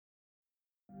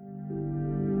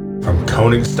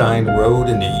Koenigstein Road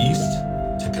in the east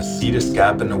to Casitas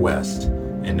Gap in the west,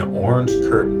 and the orange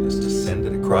curtain is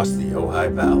descended across the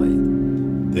Ojai Valley.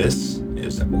 This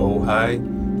is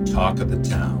Ojai Talk of the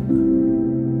Town.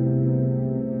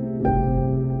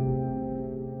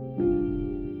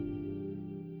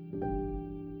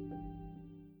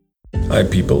 Hi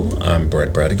people, I'm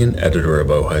Brett Bradigan, editor of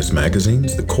Ojai's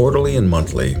magazines, The Quarterly and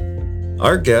Monthly.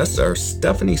 Our guests are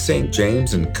Stephanie St.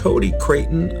 James and Cody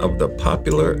Creighton of the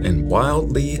popular and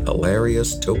wildly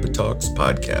hilarious Topa Talks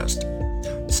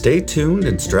podcast. Stay tuned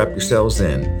and strap yourselves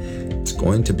in. It's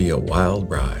going to be a wild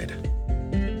ride.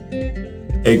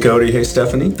 Hey Cody, hey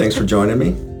Stephanie, thanks for joining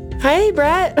me. Hi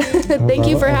Brett, thank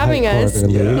you for having us.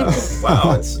 Yeah,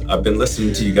 wow, I've been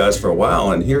listening to you guys for a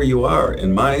while, and here you are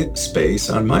in my space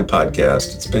on my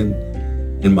podcast. It's been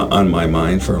on my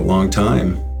mind for a long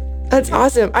time. That's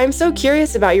awesome. I'm so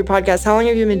curious about your podcast. How long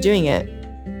have you been doing it?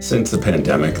 Since the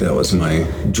pandemic. That was my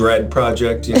dread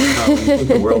project. You know, how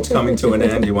the world's coming to an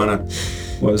end.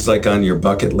 What was like on your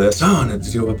bucket list? Oh, I wanted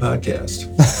to do a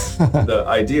podcast. The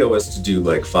idea was to do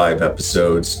like 5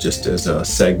 episodes just as a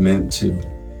segment to,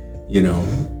 you know,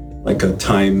 like a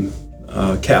time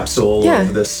capsule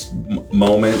of this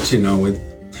moment, you know, with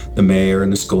the mayor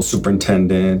and the school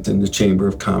superintendent and the Chamber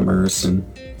of Commerce and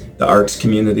the arts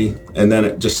community. And then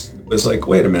it just was like,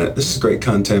 wait a minute, this is great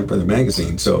content for the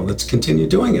magazine, so let's continue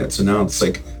doing it. So now it's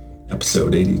like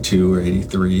episode 82 or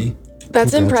 83.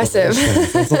 That's impressive.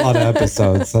 That's a lot of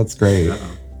episodes. That's great.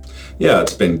 Yeah,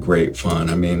 it's been great fun.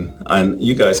 I mean,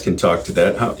 you guys can talk to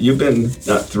that. You've been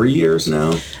 3 years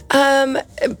now?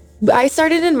 I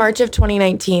started in March of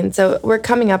 2019, so we're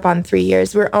coming up on 3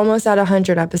 years. We're almost at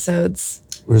 100 episodes.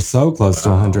 We're so close to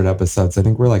 100 episodes. I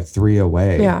think we're like 3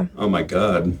 away. Yeah. Oh my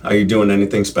God. Are you doing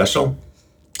anything special?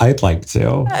 I'd like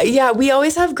to. Yeah, we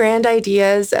always have grand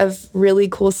ideas of really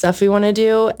cool stuff we want to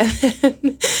do, and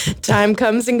then time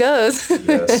comes and goes.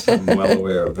 Yes, I'm well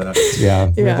aware of that. Yeah,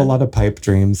 we have a lot of pipe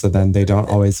dreams, and then they don't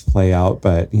always play out.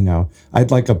 But, you know, I'd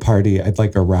like a party. I'd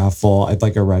like a raffle. I'd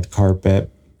like a red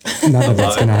carpet. None of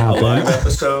it's going to happen. A live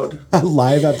episode? A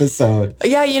live episode.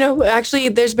 Yeah, you know, actually,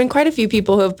 there's been quite a few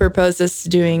people who have proposed us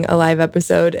doing a live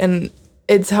episode, and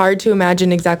it's hard to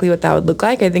imagine exactly what that would look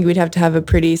like. I think we'd have to have a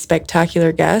pretty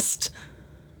spectacular guest,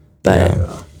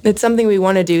 but it's something we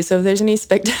want to do. So if there's any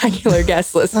spectacular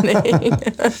guests listening.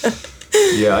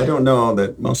 Yeah, I don't know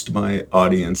that most of my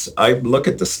audience, I look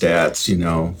at the stats, you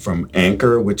know, from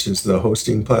Anchor, which is the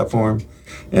hosting platform,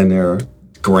 and they're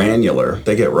granular.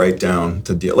 They get right down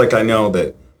to deal. Like I know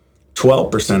that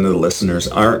 12% of the listeners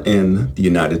aren't in the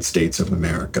United States of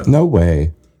America. No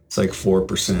way. It's like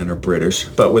 4% are British.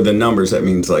 But with the numbers, that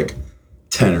means like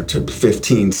 10 or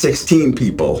 15, 16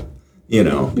 people, you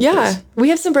know. Yeah, we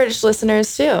have some British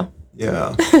listeners too.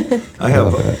 Yeah. I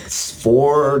have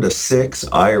 4 to 6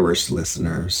 Irish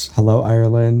listeners. Hello,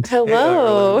 Ireland.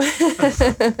 Hello. Hey,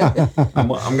 Ireland.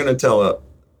 I'm going to tell a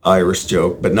Irish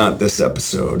joke, but not this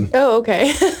episode. Oh,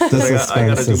 okay. I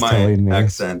got to do my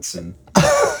accents, and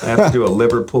I have to do a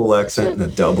Liverpool accent and a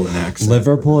Dublin accent.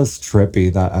 Liverpool is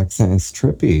trippy. That accent is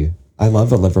trippy. I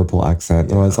love a Liverpool accent.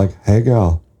 They're always like, hey,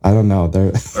 girl. I don't know.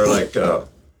 They're or like,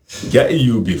 get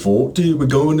you be 40. We're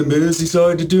going to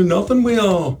Merseyside to do nothing, we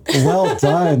are. Well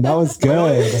done. That was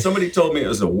good. Somebody told me it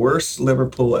was the worst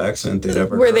Liverpool accent they'd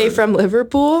ever Were heard. they from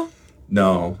Liverpool?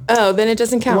 No. Oh, then it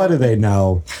doesn't count. What do they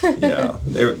know? Yeah.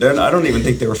 They're I don't even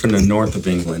think they were from the north of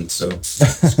England, so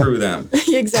screw them.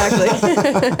 Exactly.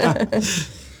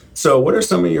 So what are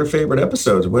some of your favorite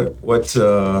episodes? What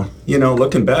you know,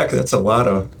 looking back, that's a lot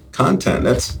of content.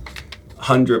 That's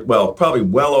probably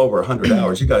well over 100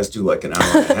 hours. You guys do like an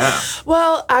hour and a half.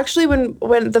 Well, actually,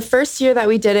 when the first year that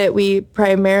we did it, we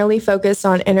primarily focused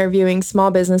on interviewing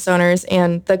small business owners,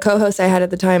 and the co-host I had at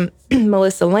the time,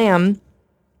 Melissa Lamb,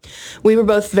 we were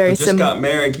both very similar. Just got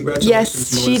married. Congratulations.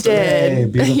 Yes, she Melissa.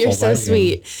 did. Hey, You're so wedding.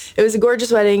 sweet. It was a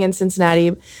gorgeous wedding in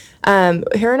Cincinnati.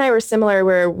 Her and I were similar,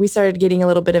 where we started getting a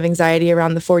little bit of anxiety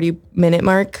around the 40-minute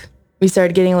mark. We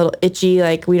started getting a little itchy,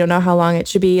 like we don't know how long it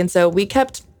should be. And so we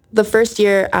kept the first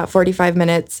year at 45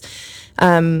 minutes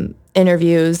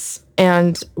interviews.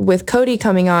 And with Cody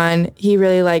coming on, he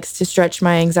really likes to stretch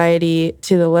my anxiety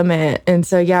to the limit. And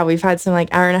so, yeah, we've had some like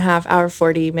hour and a half, hour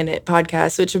 40-minute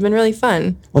podcasts, which have been really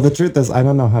fun. Well, the truth is, I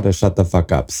don't know how to shut the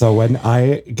fuck up. So when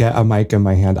I get a mic in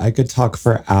my hand, I could talk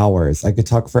for hours.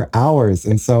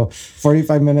 And so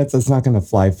 45 minutes is not going to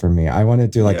fly for me. I want to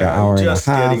do like an hour and a half. Just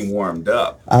getting warmed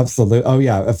up. Absolutely. Oh,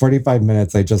 yeah. At 45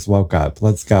 minutes, I just woke up.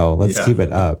 Let's go. Let's keep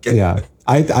it up. Yeah.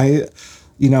 I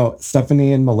you know,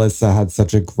 Stephanie and Melissa had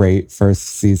such a great first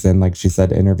season, like she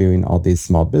said, interviewing all these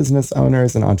small business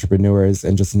owners and entrepreneurs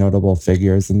and just notable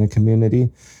figures in the community.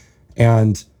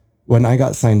 And when I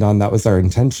got signed on, that was our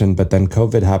intention. But then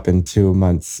COVID happened 2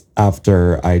 months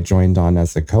after I joined on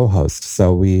as a co-host.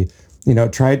 So we,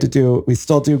 we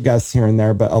still do guests here and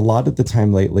there, but a lot of the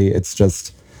time lately, it's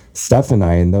just Steph and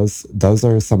I, and those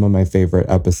are some of my favorite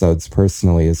episodes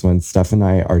personally, is when Steph and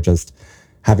I are just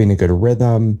having a good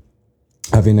rhythm,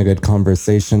 having a good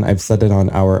conversation. I've said it on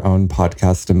our own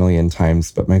podcast a million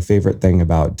times, but my favorite thing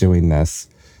about doing this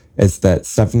is that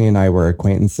Stephanie and I were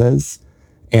acquaintances,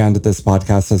 and this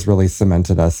podcast has really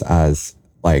cemented us as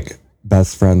like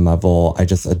best friend level. I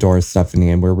just adore Stephanie,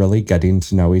 and we're really getting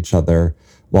to know each other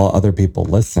while other people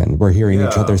listen. We're hearing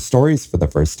each other's stories for the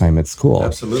first time. It's cool.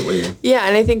 Absolutely. Yeah,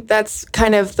 and I think that's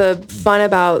kind of the fun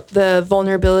about the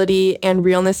vulnerability and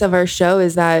realness of our show,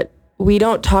 is that we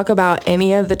don't talk about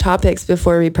any of the topics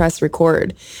before we press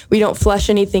record. We don't flesh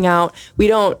anything out. We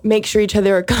don't make sure each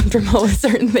other are comfortable with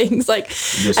certain things. Like,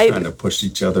 just kind of push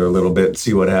each other a little bit,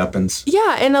 see what happens.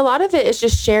 Yeah, and a lot of it is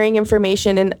just sharing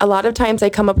information. And a lot of times I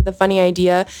come up with a funny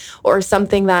idea or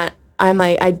something that I'm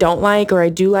like, I don't like or I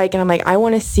do like, and I'm like, I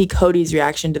want to see Cody's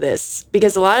reaction to this.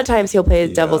 Because a lot of times he'll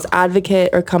play devil's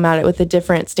advocate or come at it with a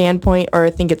different standpoint, or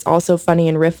think it's also funny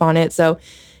and riff on it. So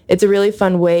it's a really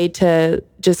fun way to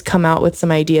just come out with some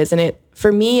ideas. And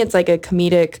for me, it's like a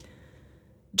comedic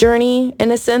journey in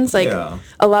a sense. Like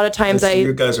a lot of times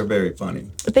you guys are very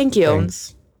funny. Thank you.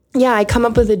 Thanks. Yeah, I come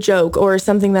up with a joke or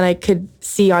something that I could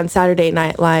see on Saturday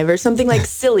Night Live or something like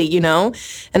silly, And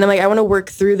I'm like, I want to work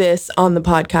through this on the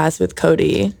podcast with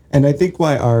Cody. And I think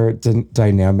why our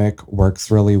dynamic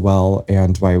works really well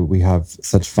and why we have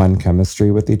such fun chemistry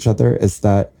with each other is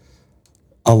that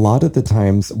a lot of the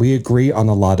times we agree on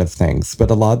a lot of things,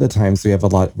 but a lot of the times we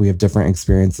have different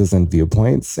experiences and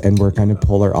viewpoints, and we're kind of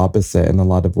polar opposite in a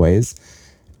lot of ways.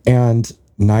 And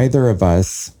neither of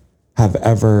us have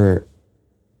ever,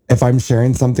 if I'm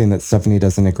sharing something that Stephanie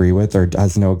doesn't agree with or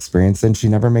has no experience in, she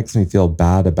never makes me feel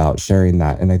bad about sharing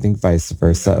that. And I think vice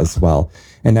versa as well.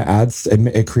 And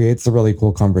it creates a really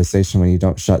cool conversation when you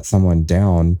don't shut someone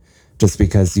down just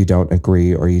because you don't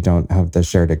agree or you don't have the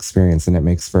shared experience, and it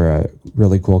makes for a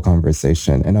really cool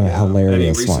conversation and a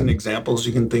hilarious Any recent examples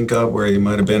you can think of where you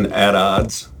might have been at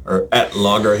odds or at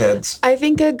loggerheads? I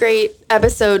think a great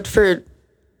episode for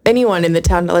anyone in the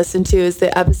town to listen to is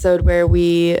the episode where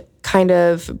we kind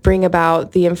of bring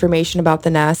about the information about the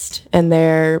Nest and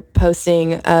their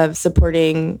posting of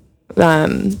supporting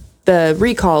the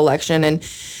recall election. And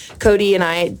Cody and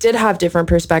I did have different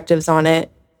perspectives on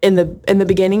it in the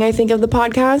beginning, I think, of the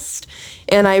podcast.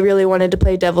 And I really wanted to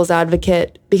play devil's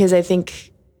advocate because I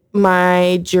think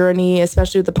my journey,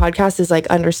 especially with the podcast, is like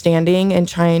understanding and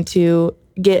trying to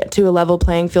get to a level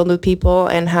playing field with people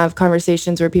and have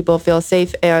conversations where people feel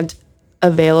safe and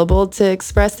available to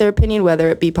express their opinion, whether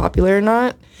it be popular or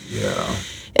not. Yeah.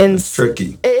 And it's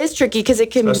tricky. It is tricky because it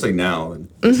can, especially now in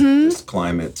this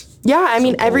climate. Yeah, I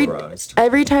mean,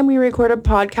 every time we record a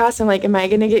podcast, I'm like, am I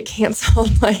going to get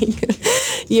canceled? Like,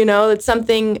 it's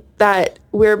something that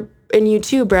and you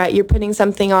too, Brett, you're putting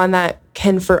something on that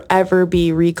can forever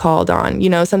be recalled on,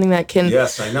 something that can.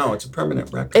 Yes, I know. It's a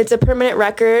permanent record. It's a permanent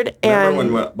record.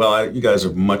 Remember when, you guys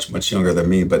are much, much younger than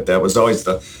me, but that was always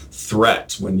the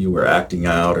threat when you were acting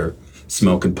out or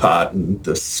smoking pot in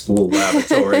the school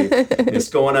lavatory. It's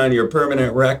going on your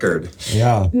permanent record.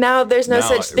 Yeah. Now there's no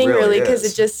such thing really because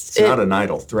it's not an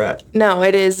idle threat. No,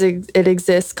 it is. It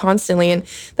exists constantly. And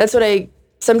that's what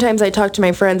sometimes I talk to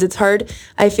my friends. It's hard.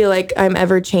 I feel like I'm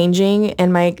ever changing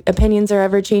and my opinions are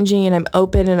ever changing and I'm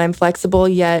open and I'm flexible.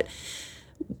 Yet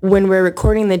when we're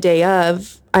recording the day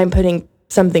of, I'm putting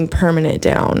something permanent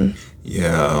down.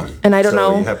 Yeah. And I don't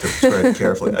know. You have to tread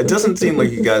carefully. It doesn't seem like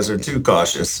you guys are too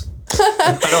cautious.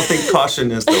 I don't think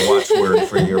caution is the watchword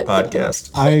for your podcast.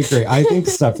 I agree. I think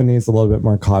Stephanie's a little bit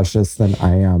more cautious than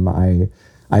I am.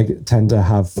 I tend to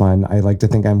have fun. I like to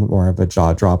think I'm more of a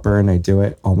jaw dropper, and I do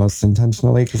it almost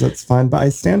intentionally because it's fun, but I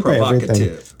stand by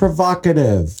everything.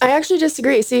 Provocative. I actually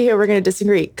disagree. See, here, we're going to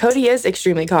disagree. Cody is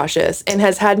extremely cautious and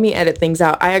has had me edit things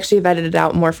out. I actually have edited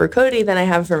out more for Cody than I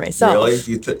have for myself.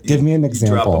 Really? Give me an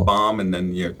example. You drop a bomb and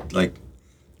then you're like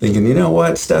thinking, you know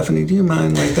what, Stephanie, do you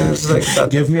mind like that? It's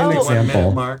like give me an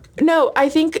example. Mark. No, I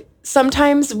think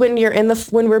sometimes when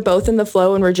we're both in the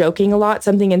flow and we're joking a lot,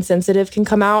 something insensitive can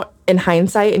come out in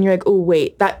hindsight, and you're like, oh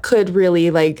wait, that could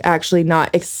really actually not.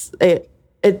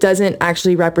 It doesn't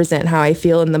actually represent how I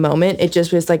feel in the moment. It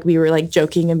just was like we were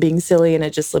joking and being silly, and it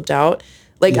just slipped out.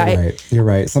 You're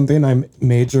right. Something I'm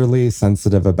majorly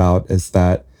sensitive about is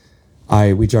that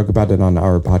we joke about it on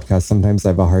our podcast. Sometimes I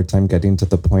have a hard time getting to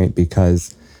the point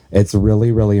because it's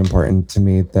really, really important to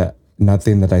me that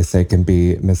nothing that I say can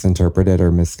be misinterpreted or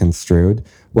misconstrued,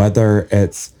 whether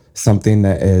it's something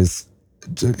that is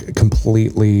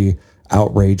completely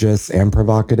outrageous and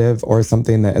provocative, or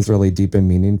something that is really deep and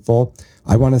meaningful,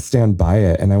 I want to stand by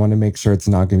it and I want to make sure it's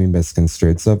not going to be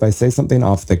misconstrued. So if I say something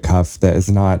off the cuff that is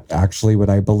not actually what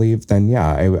I believe, then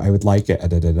yeah, I would like it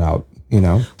edited out, you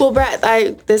know? Well, Brett,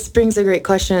 this brings a great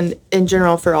question in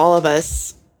general for all of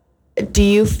us. Do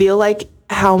you feel like,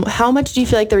 how much do you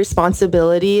feel like the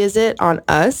responsibility is it on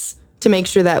us to make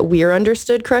sure that we're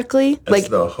understood correctly? As like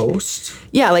the host?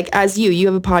 Yeah, like as you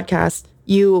have a podcast,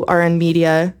 you are in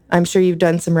media. I'm sure you've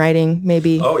done some writing,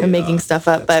 maybe, and making stuff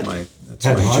up. That's my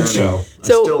journey. Show.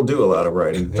 So, I still do a lot of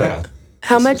writing. In fact,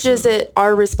 how much is it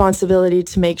our responsibility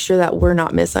to make sure that we're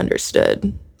not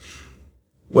misunderstood?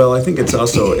 Well, I think it's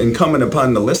also incumbent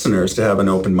upon the listeners to have an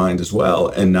open mind as well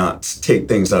and not take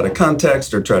things out of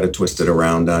context or try to twist it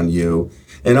around on you.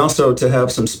 And also to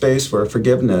have some space for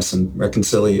forgiveness and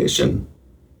reconciliation.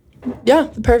 Yeah,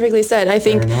 perfectly said. I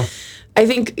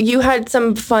think you had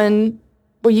some fun.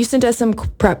 Well, you sent us some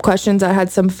prep questions that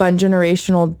had some fun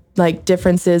generational like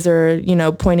differences or, you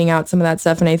know, pointing out some of that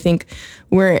stuff. And I think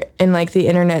we're in like the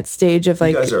internet stage of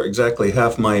like... You guys are exactly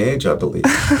half my age, I believe.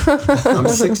 I'm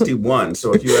 61.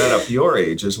 So if you add up your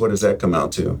ages, what does that come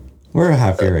out to? We're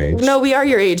half your age. No, we are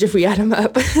your age if we add them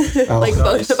up. Like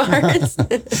nice. Both of ours.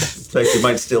 In fact, you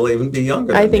might still even be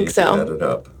younger than I think me so. If you add it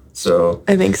up. So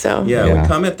I think so. Yeah, we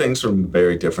come at things from a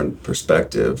very different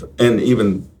perspective. And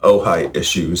even Ojai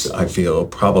issues, I feel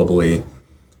probably,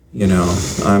 you know,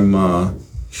 I'm a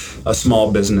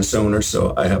small business owner,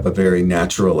 so I have a very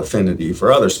natural affinity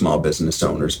for other small business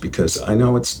owners because I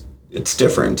know it's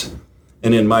different.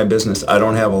 And in my business, I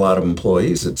don't have a lot of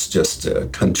employees. It's just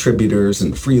contributors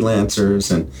and freelancers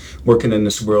and working in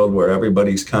this world where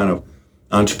everybody's kind of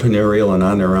entrepreneurial and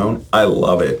on their own. I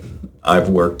love it. I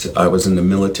was in the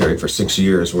military for 6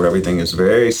 years where everything is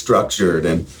very structured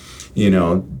and, you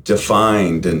know,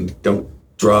 defined and don't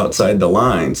draw outside the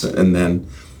lines. And then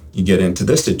you get into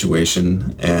this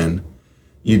situation and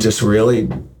you just really,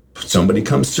 somebody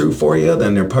comes through for you,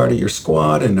 then they're part of your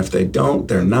squad. And if they don't,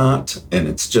 they're not. And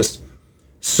it's just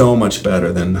so much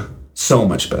better than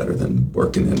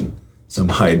working in some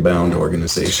hidebound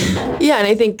organization. Yeah.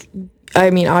 And I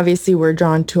mean, obviously we're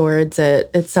drawn towards it.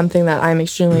 It's something that I'm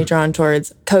extremely drawn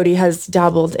towards. Cody has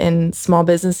dabbled in small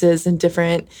businesses and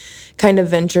different kind of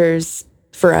ventures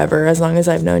forever, as long as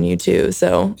I've known you too.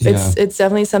 So it's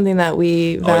definitely something that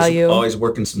we value. Always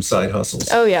working some side hustles.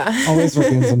 Oh yeah. Always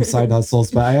working some side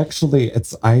hustles. But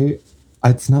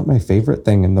it's not my favorite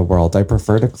thing in the world. I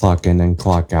prefer to clock in and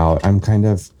clock out. I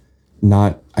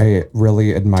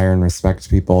really admire and respect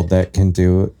people that can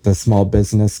do the small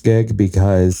business gig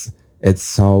because it's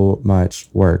so much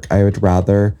work. I would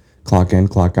rather clock in,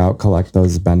 clock out, collect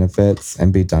those benefits,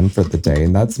 and be done for the day.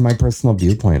 And that's my personal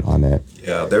viewpoint on it.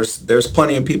 Yeah, there's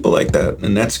plenty of people like that,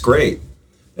 and that's great.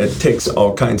 It takes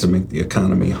all kinds to make the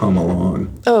economy hum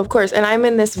along. Oh, of course. And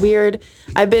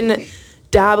I've been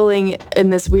dabbling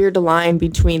in this weird line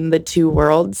between the two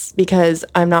worlds because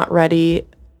I'm not ready.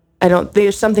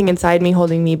 There's something inside me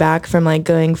holding me back from like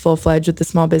going full-fledged with the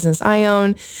small business I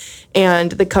own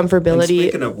and the comfortability. And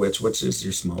speaking of which is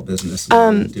your small business?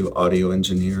 You do audio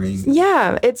engineering?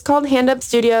 Yeah, it's called Hand Up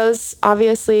Studios.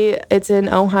 Obviously, it's in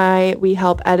Ojai. We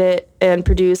help edit and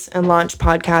produce and launch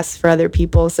podcasts for other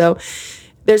people. So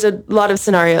there's a lot of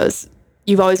scenarios.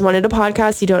 You've always wanted a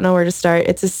podcast. You don't know where to start.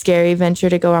 It's a scary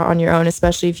venture to go out on your own,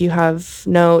 especially if you have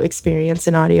no experience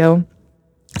in audio.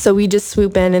 So we just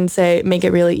swoop in and make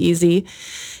it really easy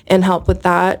and help with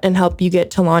that and help you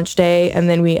get to launch day. And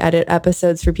then we edit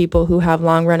episodes for people who have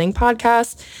long running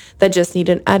podcasts that just need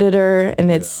an editor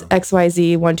and it's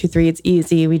XYZ 1, 2, 3. It's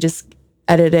easy. We just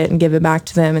edit it and give it back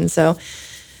to them. And so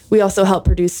we also help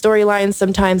produce storylines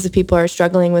sometimes if people are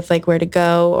struggling with like where to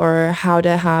go or how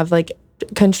to have like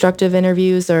constructive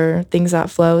interviews or things that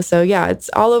flow. So yeah, it's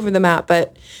all over the map,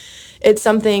 but it's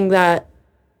something that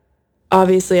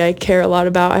obviously I care a lot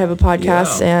about. I have a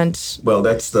podcast and... Well,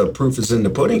 that's the proof is in the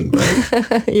pudding,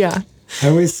 right? Yeah. I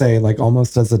always say, like,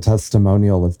 almost as a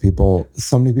testimonial of people,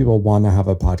 so many people want to have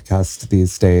a podcast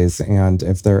these days. And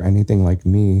if they're anything like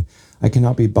me, I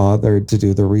cannot be bothered to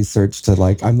do the research to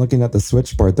like, I'm looking at the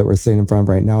switchboard that we're sitting in front of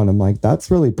right now. And I'm like,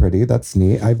 that's really pretty. That's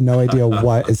neat. I have no idea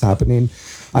what is happening.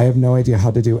 I have no idea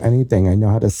how to do anything. I know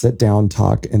how to sit down,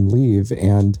 talk, and leave.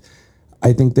 And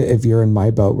I think that if you're in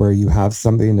my boat where you have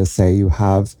something to say, you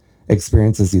have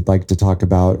experiences you'd like to talk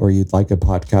about, or you'd like a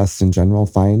podcast in general,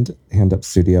 find Hand Up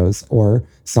Studios or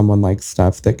someone like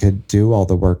Steph that could do all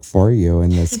the work for you in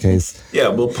this case. Yeah,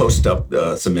 we'll post up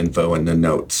some info in the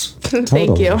notes.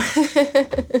 Thank you.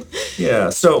 Yeah,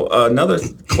 so another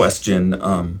question.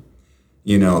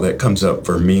 that comes up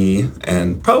for me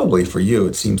and probably for you.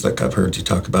 It seems like I've heard you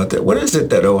talk about that. What is it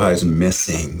that Ojai's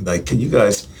missing? Like, you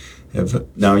guys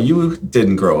now you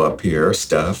didn't grow up here,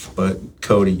 Steph, but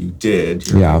Cody, you did.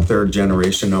 You're third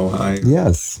generation Ojai.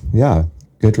 Yes. Yeah.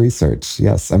 Good research.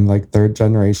 Yes. I'm like third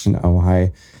generation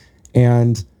Ojai.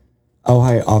 And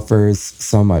Ojai offers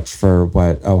so much for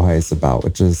what Ojai is about,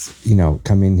 which is,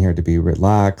 coming here to be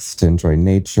relaxed, to enjoy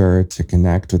nature, to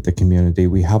connect with the community.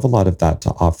 We have a lot of that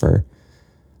to offer.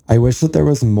 I wish that there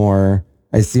was more.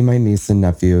 I see my niece and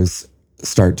nephews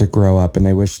start to grow up, and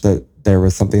I wish that there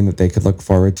was something that they could look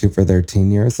forward to for their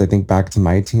teen years. I think back to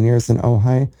my teen years in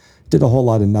Ojai, did a whole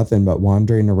lot of nothing but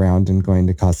wandering around and going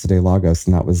to Casa de Lagos,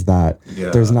 and that was that. Yeah,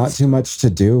 there's not too much to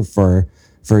do for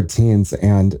teens,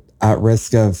 and at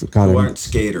risk of who aren't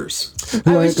skaters.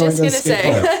 I was just going to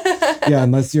say. Yeah,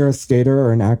 unless you're a skater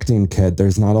or an acting kid,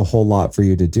 there's not a whole lot for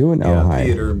you to do in Ojai.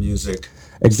 Theater, music.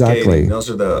 Exactly. Skating. Those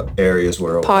are the areas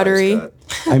where pottery.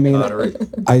 I mean, pottery.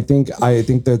 I think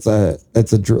that's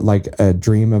a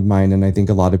dream of mine, and I think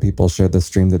a lot of people share this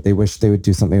dream that they wish they would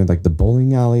do something with like the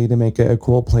bowling alley to make it a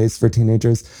cool place for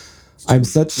teenagers. I'm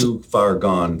such too far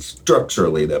gone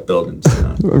structurally. That building's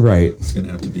not right. It's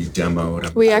gonna have to be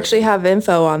demoed. We actually have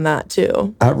info on that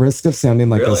too. At risk of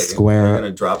sounding like a square, we're gonna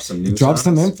drop some news. Drop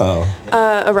some info.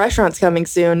 A restaurant's coming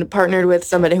soon. Partnered with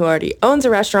somebody who already owns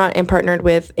a restaurant, and partnered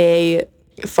with a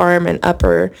farm in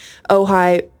Upper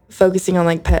Ojai, focusing on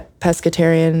like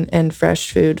pescatarian and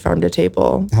fresh food, farm to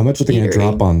table. How much are they gonna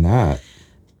drop on that?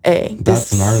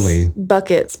 That's gnarly.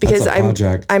 Buckets, because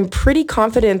I'm pretty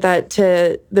confident that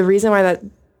the reason why that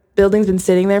building's been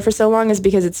sitting there for so long is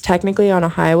because it's technically on a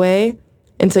highway,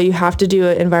 and so you have to do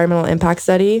an environmental impact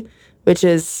study, which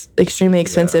is extremely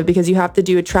expensive because you have to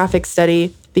do a traffic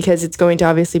study because it's going to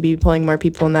obviously be pulling more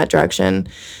people in that direction,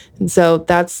 and so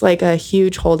that's like a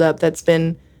huge holdup that's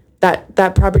been.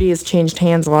 That property has changed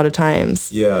hands a lot of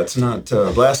times. Yeah, it's not.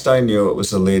 Last I knew, it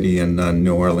was a lady in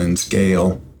New Orleans,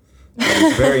 Gail. It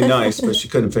was very nice, but she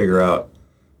couldn't figure out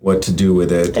what to do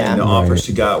with it. Yeah. And the offers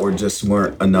she got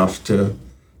weren't enough to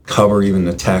cover even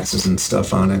the taxes and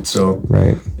stuff on it. So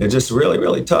it's just really,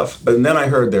 really tough. But then I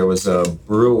heard there was a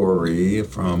brewery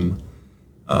from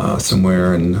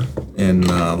somewhere in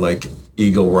like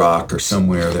Eagle Rock or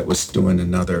somewhere that was doing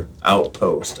another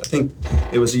outpost. I think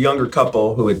it was a younger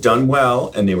couple who had done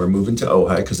well, and they were moving to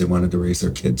Ojai because they wanted to raise their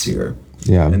kids here.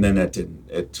 Yeah. And then that didn't.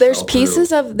 There's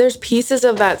pieces of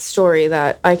that story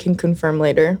that I can confirm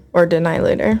later or deny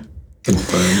later.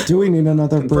 Confirm. Do we need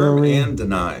another brewery? And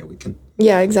deny. We can.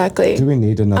 Yeah, exactly. Do we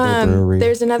need another brewery?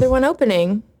 There's another one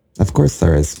opening. Of course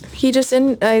there is. He just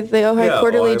the Ojai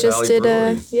Quarterly just did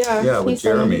with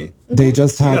Jeremy. They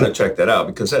just had. You gotta check that out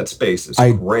because that space is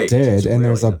great. I did, and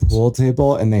there's a pool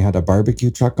table, and they had a barbecue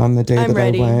truck on the day I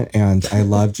went, and I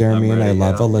love Jeremy and I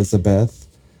love Elizabeth.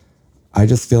 I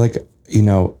just feel like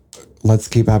let's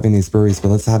keep having these breweries, but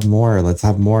let's have more.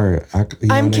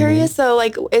 I'm curious though,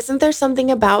 like, isn't there something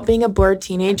about being a bored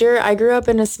teenager? I grew up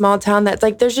in a small town that's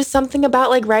like, there's just something about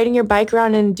like riding your bike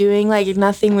around and doing like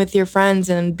nothing with your friends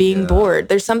and being bored.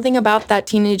 There's something about that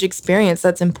teenage experience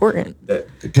that's important.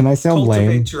 Can I sound lame?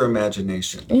 Cultivate your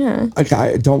imagination. Yeah.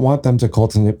 I don't want them to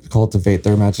cultivate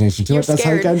their imagination too much. That's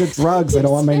how I get into drugs. I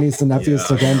don't want my niece and nephews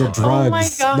to get into drugs. Oh my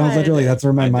God. No, literally, that's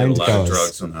where my mind goes. I did a lot of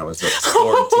drugs when I was a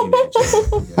bored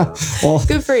teenager. Yeah. Well,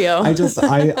 good for you.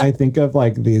 I think of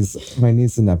like my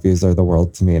niece and nephews are the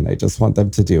world to me, and I just want them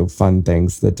to do fun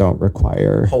things that don't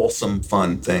require wholesome,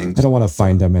 fun things. I don't want to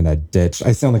find them in a ditch.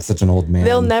 I sound like such an old man.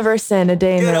 They'll never sin a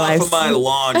day in their life. Get off of my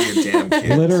lawn, you damn kids.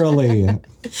 Literally.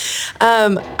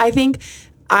 I think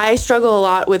I struggle a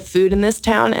lot with food in this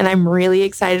town, and I'm really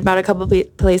excited about a couple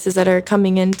of places that are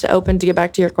coming in to open. To get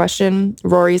back to your question,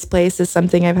 Rory's Place is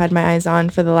something I've had my eyes on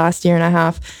for the last year and a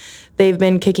half. They've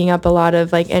been kicking up a lot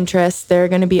of like interest. They're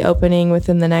going to be opening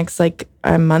within the next like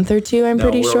a month or two, I'm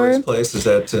pretty sure. Rory's Place, is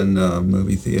that in a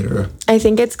movie theater? I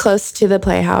think it's close to the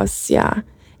Playhouse, yeah.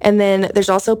 And then there's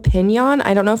also Pinion.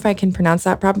 I don't know if I can pronounce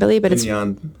that properly, but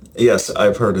Pinion. Yes,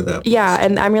 I've heard of that place. Yeah,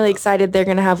 and I'm really excited. They're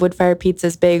going to have wood-fired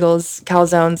pizzas, bagels,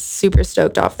 calzones. Super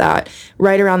stoked off that.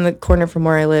 Right around the corner from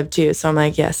where I live, too. So I'm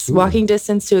like, yes, walking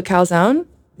distance to a calzone.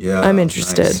 Yeah, I'm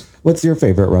interested. Nice. What's your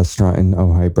favorite restaurant in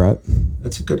Ojai, Brett?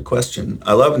 That's a good question.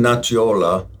 I love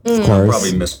Nocciola. Of course. I'm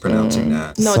probably mispronouncing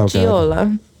that.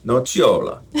 Nocciola.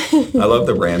 Nocciola. I love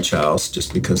the ranch house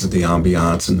just because of the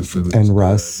ambiance and the food. And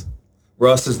Russ.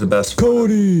 Russ is the best.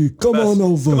 Cody, come on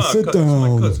over. Sit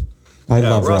down. I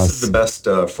love Russ. Russ is the best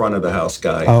front of the house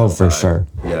guy. Oh, for sure.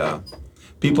 Yeah.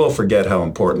 People forget how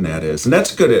important that is. And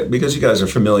that's good because you guys are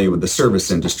familiar with the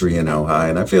service industry in Ojai.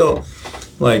 And I feel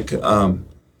like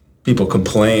people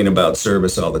complain about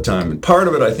service all the time. And part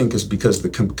of it, I think, is because the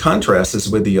contrast is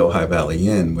with the Ojai Valley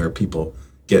Inn, where people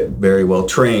get very well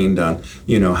trained on,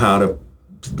 how to,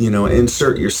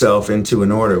 insert yourself into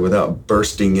an order without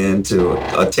bursting into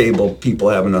a table, people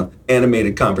having an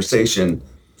animated conversation,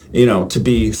 to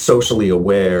be socially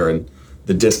aware and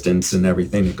the distance and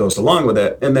everything that goes along with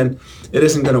it. And then it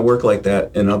isn't going to work like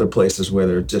that in other places where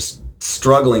they're just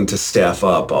struggling to staff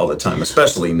up all the time,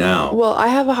 especially now. Well, I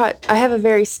have a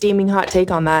very steaming hot take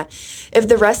on that. If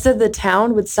the rest of the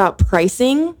town would stop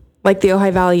pricing like the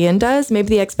Ojai Valley Inn does, maybe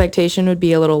the expectation would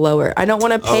be a little lower. I don't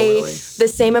want to pay the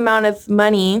same amount of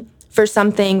money for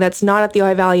something that's not at the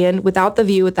Ojai Valley Inn, without the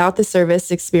view, without the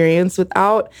service experience,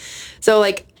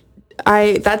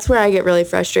 that's where I get really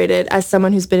frustrated as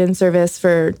someone who's been in service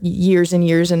for years and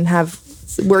years and have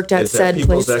worked at said place.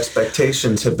 People's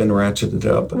expectations have been ratcheted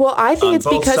up. Well, I think it's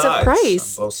because of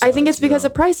price. I think it's because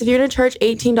of price. If you're going to charge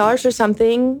 $18 for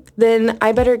something, then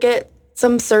I better get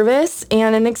some service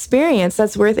and an experience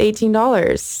that's worth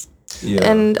 $18. Yeah.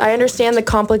 And I understand the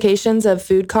complications of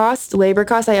food costs, labor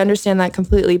costs. I understand that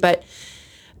completely, but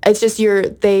it's just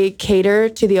they cater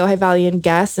to the Ojai Valley Inn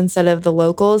guests instead of the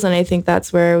locals, and I think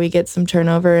that's where we get some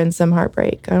turnover and some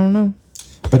heartbreak. I don't know.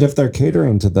 But if they're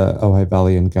catering to the Ojai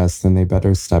Valley Inn guests, then they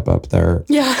better step up their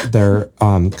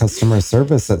customer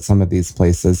service at some of these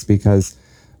places, because,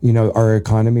 our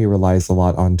economy relies a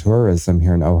lot on tourism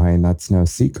here in Ojai, and that's no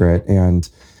secret. And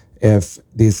if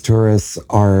these tourists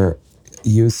are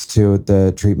used to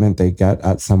the treatment they get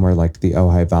at somewhere like the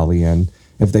Ojai Valley Inn,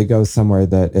 if they go somewhere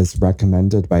that is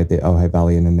recommended by the Ojai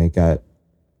Valley Inn and they get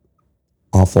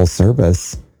awful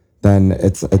service, then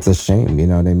it's a shame, you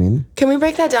know what I mean? Can we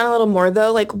break that down a little more,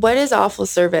 though? Like, what is awful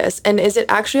service? And is it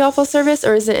actually awful service,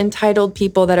 or is it entitled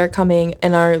people that are coming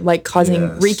and are,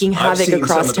 wreaking havoc across I've seen some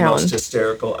town? of the most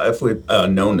hysterical. If we'd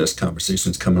known this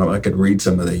conversation's coming up, I could read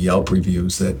some of the Yelp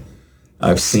reviews that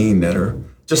I've seen that are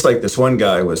just like this one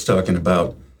guy was talking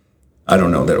about. I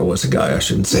don't know that it was a guy. I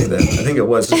shouldn't say that. I think it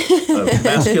was a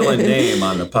masculine name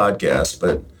on the podcast,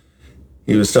 but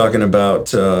he was talking about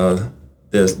the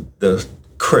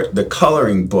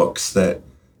coloring books that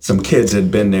some kids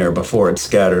had been there before it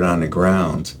scattered on the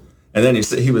ground. And then he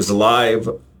said he was live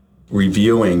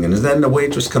reviewing, and then the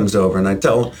waitress comes over, and I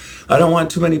tell her, I don't want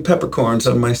too many peppercorns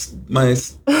on my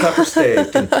pepper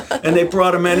steak. And they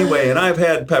brought them anyway, and I've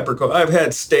had peppercorn. I've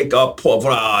had steak au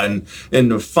poivre in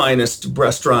the finest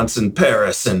restaurants in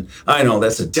Paris, and I know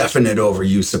that's a definite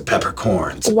overuse of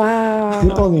peppercorns. Wow.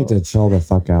 People need to chill the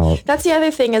fuck out. That's the other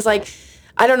thing is, I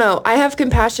don't know. I have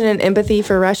compassion and empathy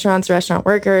for restaurants, restaurant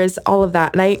workers, all of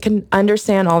that. And I can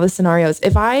understand all the scenarios.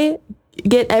 If I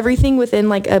get everything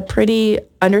within a pretty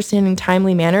understanding,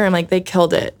 timely manner, I'm they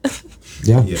killed it.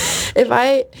 Yeah. If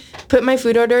I put my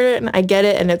food order and I get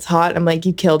it and it's hot, I'm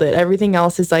you killed it. Everything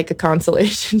else is a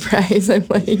consolation prize. I'm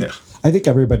yeah. I think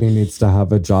everybody needs to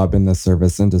have a job in the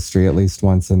service industry at least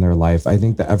once in their life. I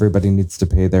think that everybody needs to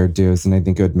pay their dues, and I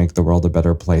think it would make the world a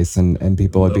better place, and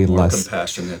people would be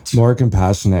more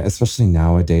compassionate, especially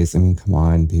nowadays. I mean, come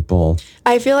on, people.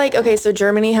 I feel so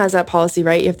Germany has that policy,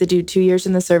 right? You have to do 2 years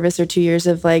in the service or 2 years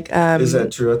of Is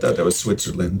that true? I thought that was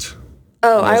Switzerland.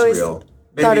 Oh, I always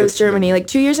thought it was Germany.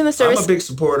 2 years in the service. I'm a big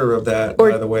supporter of that,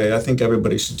 by the way. I think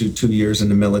everybody should do 2 years in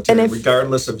the military,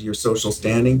 regardless of your social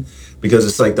standing, because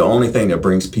it's the only thing that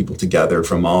brings people together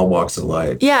from all walks of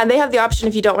life. Yeah, and they have the option,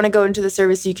 if you don't want to go into the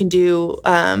service, you can do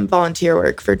volunteer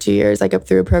work for 2 years, up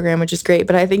through a program, which is great.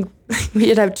 But I think we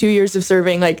should have 2 years of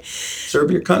serving,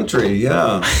 Serve your country,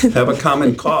 yeah. Have a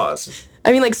common cause.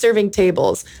 I mean, serving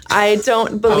tables. I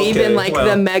don't believe in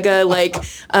the mega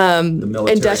the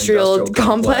industrial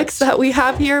complex that we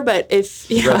have here. But if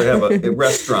you'd rather have a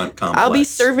restaurant complex, I'll be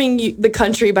serving the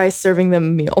country by serving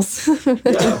them meals.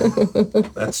 Yeah,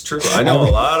 that's true. I know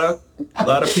a lot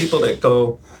of people that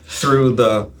go through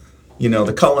the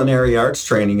culinary arts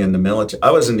training in the military.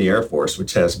 I was in the Air Force,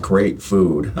 which has great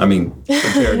food. I mean,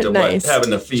 compared to nice.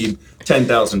 having to feed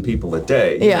 10,000 people a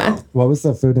day. Yeah. What was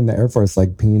the food in the Air Force?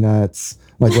 Peanuts?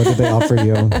 What did they offer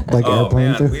you?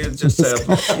 Airplane food? We'd just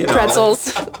have,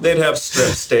 pretzels. They'd have strip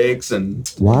steaks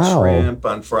and wow. shrimp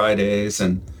on Fridays.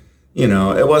 And,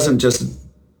 it wasn't just,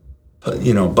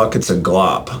 buckets of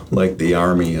glop like the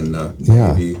Army and the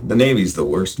Navy. The Navy's the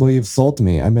worst. Well, you've sold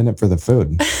me. I'm in it for the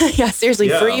food. Yeah, seriously.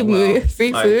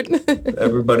 Free food.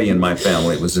 Everybody in my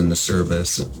family was in the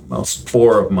service. Well,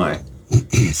 4 of my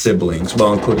siblings,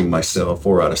 including myself,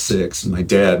 4 out of 6. And my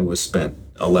dad was spent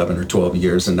 11 or 12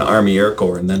 years in the Army Air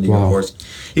Corps and then the Air Force.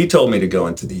 He told me to go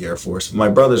into the Air Force. My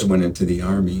brothers went into the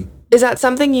Army. Is that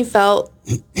something you felt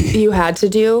you had to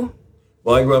do?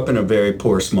 Well, I grew up in a very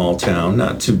poor small town,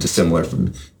 not too dissimilar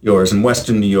from yours, in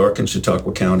Western New York in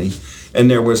Chautauqua County. And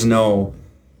there was no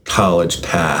college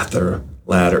path or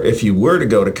ladder. If you were to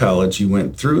go to college, you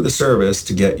went through the service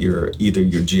to get either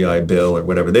your GI Bill or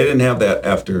whatever. They didn't have that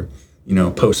after,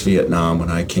 post-Vietnam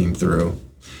when I came through.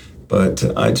 But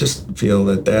I just feel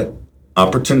that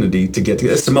opportunity to get to,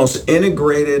 it's the most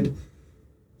integrated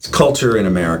culture in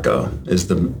America is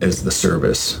the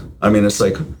service. I mean, it's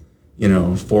like,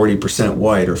 40%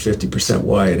 white or 50%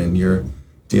 white, and you're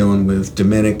dealing with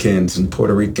Dominicans and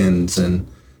Puerto Ricans, and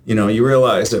you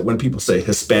realize that when people say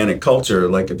Hispanic culture,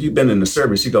 like if you've been in the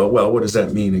service, you go, well, what does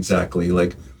that mean exactly?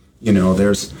 Like,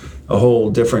 there's a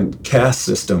whole different caste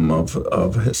system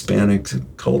of Hispanic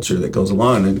culture that goes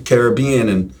along, and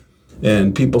Caribbean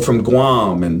and people from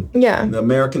Guam and the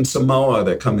American Samoa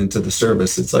that come into the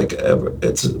service. It's like,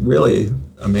 it's really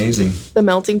amazing. The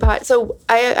melting pot. So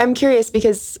I'm curious,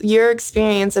 because your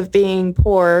experience of being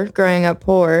poor, growing up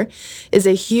poor, is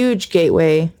a huge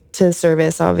gateway to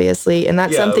service, obviously. And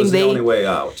that's something it was the only way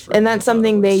out. And that's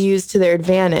something they use to their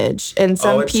advantage. And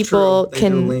some people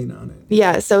can lean on it.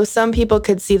 Yeah. So some people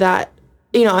could see that,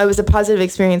 it was a positive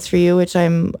experience for you, which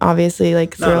I'm obviously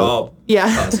like thrilled. Not all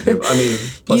positive. I mean,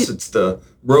 plus it's the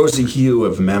rosy hue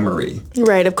of memory.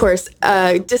 Right, of course.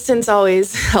 Distance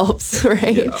always helps,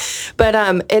 right? Yeah.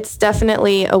 But it's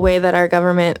definitely a way that our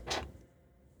government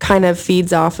kind of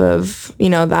feeds off of,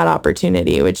 that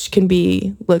opportunity, which can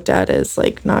be looked at as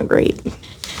like not great.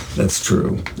 That's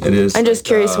true. It is. I'm just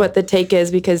curious what the take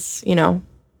is, because,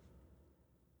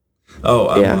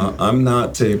 I'm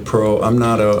not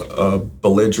a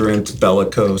belligerent,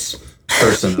 bellicose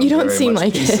person. You don't seem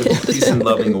like it. Peace and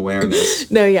loving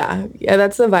awareness. No, yeah,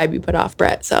 that's the vibe you put off,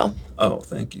 Brett. So. Oh,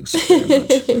 thank you so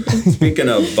very much. Speaking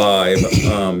of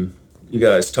vibe, you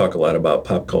guys talk a lot about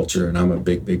pop culture, and I'm a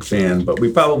big fan. But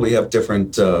we probably have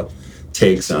different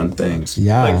takes on things.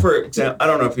 Yeah. Like, for example, I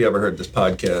don't know if you ever heard this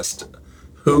podcast,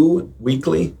 Who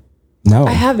Weekly. No,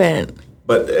 I haven't.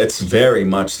 But it's very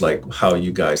much like how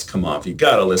you guys come off. You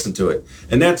got to listen to it.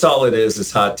 And that's all it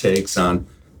is hot takes on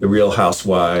the Real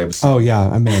Housewives. Oh, yeah,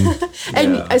 I'm in.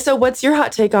 And so what's your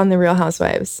hot take on the Real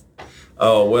Housewives?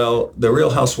 Oh, well, the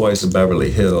Real Housewives of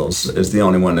Beverly Hills is the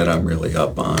only one that I'm really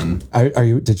up on.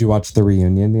 Did you watch the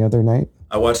reunion the other night?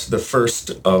 I watched the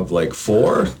first of like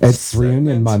 4. It's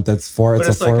reunion month. It's 4. But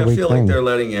it's a 4-week thing. I feel like they're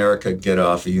letting Erica get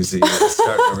off easy. It's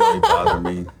starting to really bother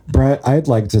me. Brett, I'd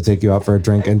like to take you out for a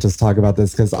drink and just talk about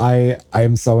this, because I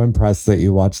am so impressed that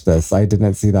you watched this. I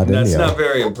didn't see that in you. That's not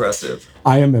very impressive.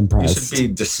 I am impressed. You should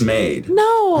be dismayed.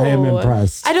 No. I am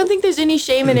impressed. I don't think there's any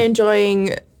shame in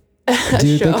enjoying do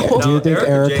you think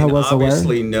Erica was aware?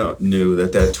 Obviously knew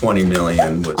that $20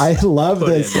 million was. I love put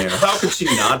this. In there. How could she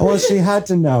not? Well, she had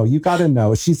to know. You got to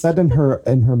know. She said in her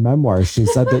memoir, she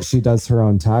said that she does her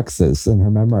own taxes. In her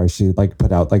memoir, she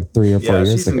put out 3 or 4 years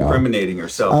she's ago. Incriminating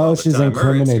herself. Oh, she's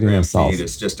incriminating herself.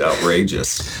 It's just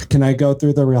outrageous. Can I go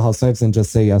through the Real Housewives and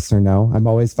just say yes or no? I'm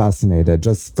always fascinated,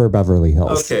 just for Beverly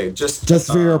Hills. Okay, just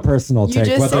for your personal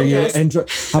take. Whether you enjoy.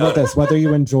 How about this? Whether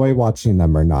you enjoy watching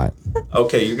them or not.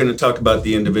 Okay, you're going to talk about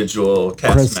the individual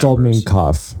cast Crystal members.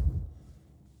 Minkoff.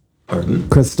 Pardon?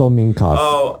 Crystal Minkoff.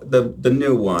 Oh, the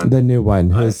new one. The new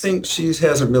one. I think she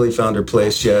hasn't really found her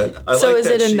place yet. So is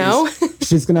it a no?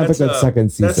 She's going to have a good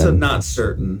second season. That's a not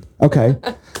certain. Okay.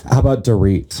 How about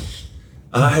Dorit?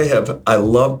 I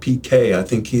love PK. I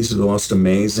think he's the most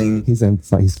amazing. He's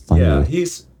funny. Yeah, he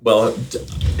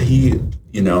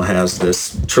has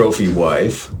this trophy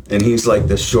wife, and he's like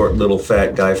this short little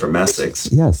fat guy from Essex.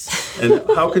 Yes. And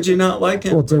how could you not like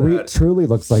him? Well, Dorit truly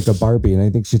looks like a Barbie, and I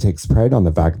think she takes pride on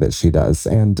the fact that she does.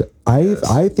 And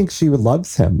I think she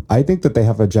loves him. I think that they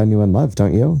have a genuine love,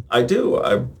 don't you? I do.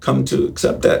 I've come to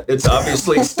accept that. It's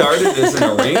obviously started as an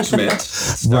arrangement.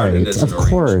 Of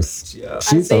course. Yeah.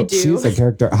 She's a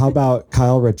character. How about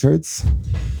Kyle Richards?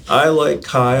 I like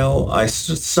Kyle.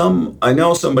 I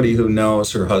know somebody who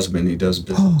knows her husband. He does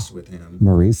business with him.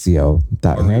 Mauricio,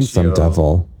 handsome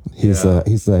devil. He's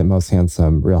the most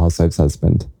handsome Real Housewives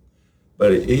husband.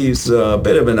 But he's a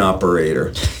bit of an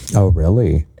operator. Oh,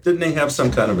 really? Didn't they have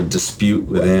some kind of a dispute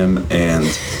with him and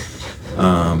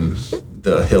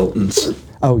the Hiltons?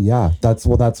 Oh, yeah. That's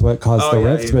what caused the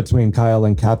rift between Kyle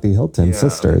and Kathy Hilton,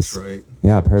 sisters. That's right.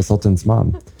 Yeah, Paris Hilton's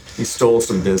mom. He stole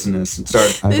some business and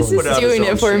started. This is doing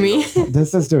it for me.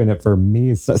 This is doing it for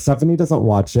me. Stephanie doesn't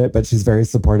watch it, but she's very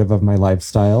supportive of my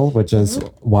lifestyle, which is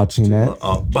watching it.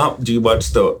 Do you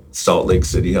watch the Salt Lake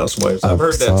City Housewives? I've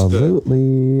heard that's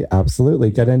good. Absolutely.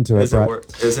 Get into it, Brett.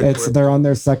 They're on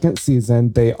their second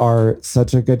season. They are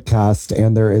such a good cast,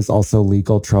 and there is also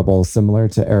legal trouble, similar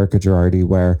to Erica Girardi,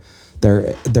 where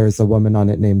there's a woman on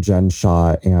it named Jen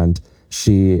Shaw, and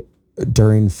she,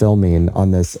 during filming on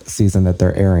this season that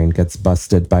they're airing, gets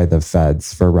busted by the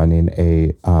feds for running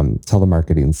a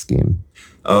telemarketing scheme.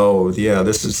 Oh, yeah.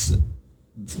 This is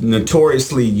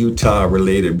notoriously Utah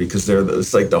related because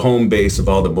it's like the home base of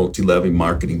all the multi-level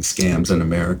marketing scams in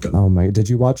America. Oh my, did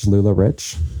you watch Lula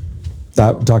Rich?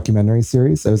 That documentary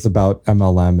series? It was about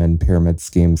MLM and pyramid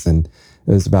schemes, and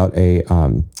it was about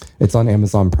it's on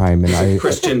Amazon Prime, and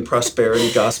Christian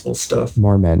prosperity gospel stuff.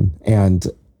 Mormon. And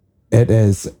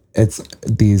it's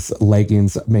these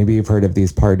leggings. Maybe you've heard of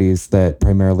these parties that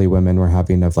primarily women were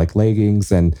having of like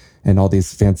leggings and all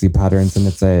these fancy patterns. And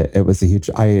it was a huge,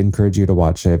 I encourage you to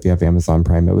watch it if you have Amazon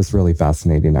Prime. It was really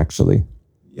fascinating, actually.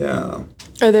 Yeah.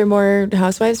 Are there more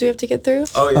housewives we have to get through?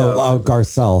 Oh, yeah.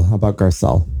 Garcelle. How about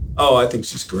Garcelle? Oh, I think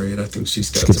she's great. I think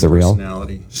she's got she keeps some it real.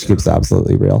 personality. She keeps it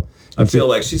absolutely real. I feel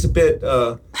like she's a bit,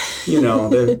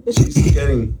 she's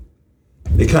getting,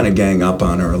 they kind of gang up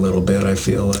on her a little bit, I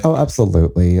feel like. Oh,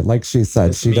 absolutely. Like she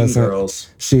said, she doesn't, girls.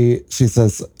 She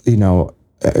says,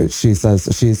 she says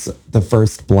she's the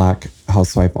first Black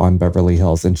housewife on Beverly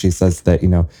Hills. And she says that,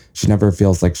 she never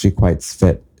feels like she quite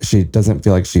fit. She doesn't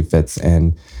feel like she fits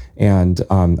in. And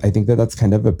I think that's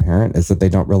kind of apparent is that they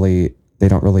don't really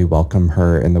welcome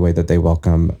her in the way that they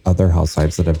welcome other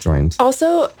housewives that have joined.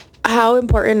 Also, how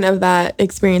important of that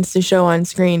experience to show on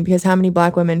screen, because how many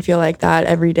Black women feel like that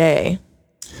every day?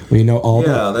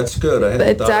 Well, that's good.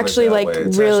 It's actually like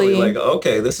it's really actually like,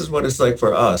 okay, this is what it's like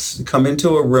for us to come into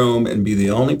a room and be the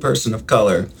only person of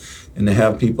color, and to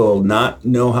have people not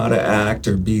know how to act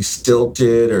or be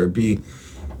stilted or be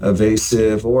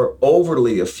evasive or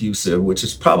overly effusive, which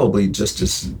is probably just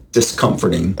as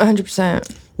discomforting.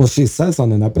 100%. Well, she says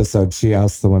on an episode, she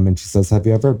asks the women, she says, have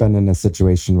you ever been in a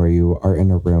situation where you are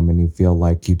in a room and you feel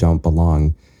like you don't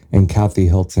belong? And Kathy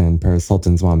Hilton, Paris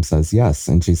Hilton's mom, says yes.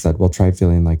 And she said, well, try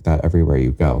feeling like that evereverywhere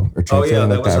you go. Or try feeling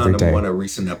like that every day. That was on a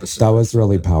recent episode. That was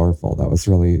really powerful. That was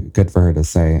really good for her to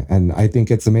say. And I think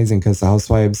it's amazing because the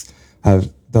housewives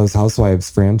have those housewives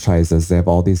franchises. They have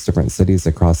all these different cities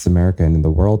across America and in the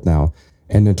world now.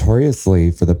 And notoriously,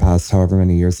 for the past however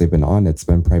many years they've been on, it's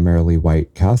been primarily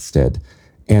white casted.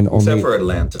 And except for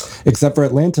Atlanta. Except for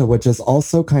Atlanta, which is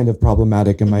also kind of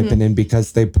problematic in my opinion,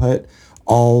 because they put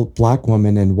all Black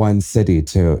women in one city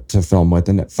to film with,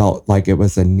 and it felt like it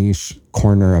was a niche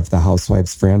corner of the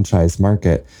Housewives franchise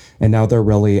market. And now they're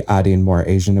really adding more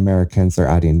Asian Americans, they're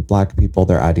adding Black people,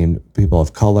 they're adding people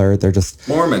of color, they're just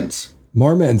Mormons.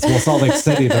 Well, Salt Lake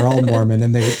City, they're all Mormon,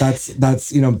 and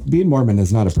that's being Mormon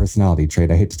is not a personality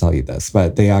trait. I hate to tell you this,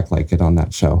 but they act like it on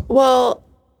that show. Well,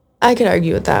 I could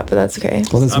argue with that, but that's okay.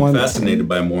 Well, I'm fascinated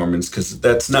by Mormons because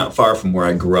that's not far from where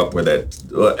I grew up.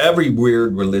 Every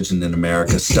weird religion in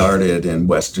America started in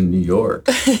Western New York.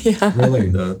 Yeah, really.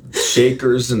 The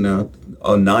Shakers and the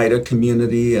Oneida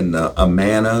community and the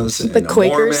Amanas and the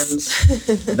Quakers.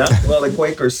 Mormons. The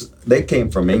Quakers, they came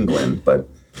from England, but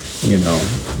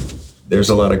there's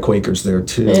a lot of Quakers there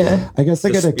too. Yeah. I guess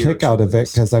I get a kick out of it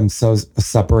because I'm so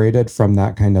separated from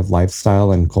that kind of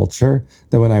lifestyle and culture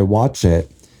that when I watch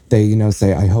it, they,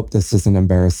 say, I hope this isn't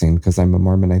embarrassing because I'm a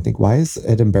Mormon. I think, why is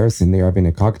it embarrassing? They're having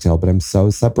a cocktail, but I'm so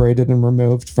separated and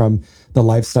removed from the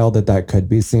lifestyle that could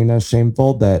be seen as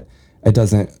shameful that it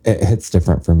hits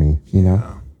different for me,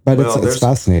 Yeah. But it's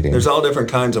fascinating. There's all different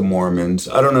kinds of Mormons.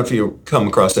 I don't know if you come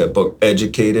across that book,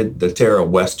 Educated, the Tara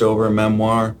Westover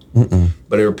memoir. Mm-mm.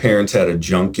 But her parents had a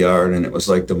junkyard, and it was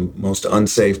like the most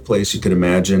unsafe place you could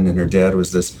imagine. And her dad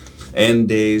was this end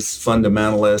days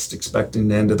fundamentalist, expecting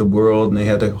the end of the world, and they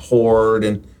had a horde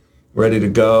and ready to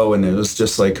go. And it was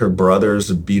just like her brothers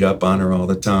would beat up on her all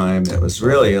the time. It was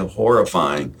really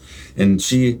horrifying. And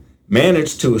she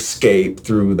managed to escape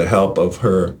through the help of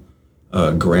her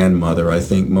grandmother, I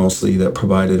think, mostly, that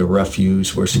provided a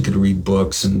refuge where she could read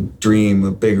books and dream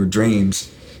of bigger dreams.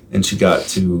 And she got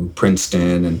to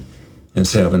Princeton and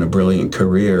is having a brilliant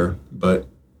career. But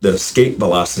the escape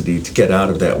velocity to get out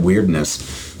of that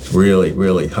weirdness is really,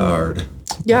 really hard.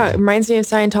 Yeah, it reminds me of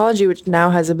Scientology, which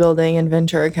now has a building in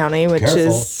Ventura County, which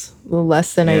is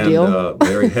less than ideal.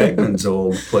 Larry Hagman's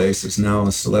old place is now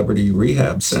a celebrity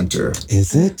rehab center.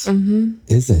 Is it? Mm-hmm.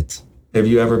 Is it? Have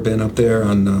you ever been up there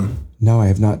on... No, I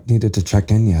have not needed to check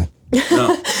in yet.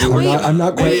 No, I'm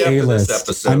not quite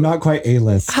A-list. I'm not quite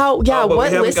A-list. How? Yeah,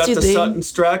 what list do they? Sutton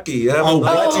Strachey.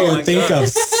 What do you think of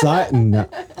Sutton?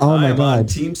 Oh my God. I'm on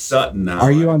Team Sutton now.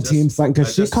 Are you on Team Sutton?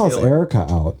 Because she calls Erica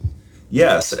out.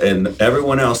 Yes, and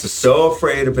everyone else is so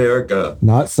afraid of Erica.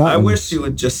 Not Sutton. I wish she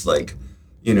would just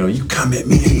you come at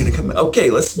me, you're gonna come.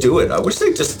 Okay, let's do it. I wish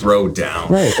they'd just throw down.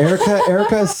 Right,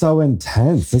 Erica is so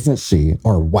intense, isn't she?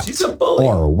 Or what? She's a bully.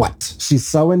 Or what? She's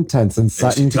so intense, and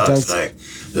Sutton and she talks does like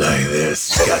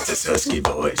this. She's got this husky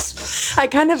voice. I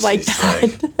kind of like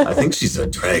that. I think she's a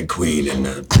drag queen in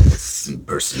this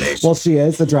impersonation. Well, she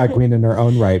is a drag queen in her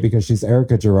own right because she's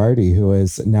Erica Girardi, who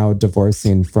is now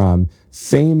divorcing from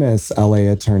famous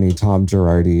LA attorney Tom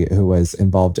Girardi, who was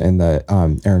involved in the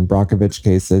Aaron Brockovich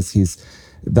cases.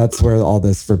 That's where all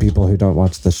this, for people who don't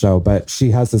watch the show, but she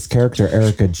has this character,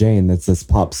 Erica Jane, that's this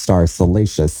pop star,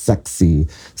 salacious, sexy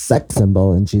sex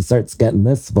symbol. And she starts getting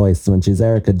this voice when she's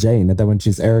Erica Jane. And then when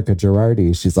she's Erica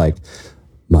Girardi, she's like,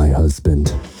 my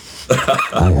husband.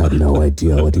 I had no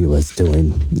idea what he was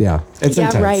doing. Yeah, it's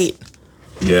intense. Right.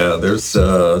 Yeah,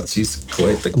 she's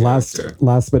quite the character.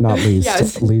 Last but not least,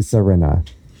 yes. Lisa Rinna.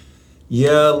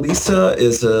 Yeah, Lisa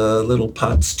is a little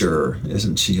pot stirrer,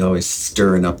 isn't she? Always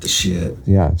stirring up the shit.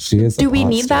 Yeah, she is. Do we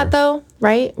need that though?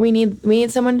 Right? We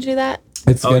need someone to do that.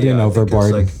 It's getting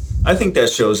overboard. I think that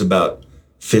show's about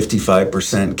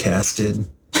 55% casted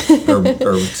or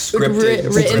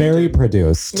scripted. It's very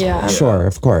produced. Yeah. Sure,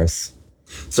 of course.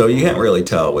 So you can't really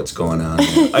tell what's going on.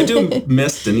 I do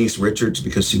miss Denise Richards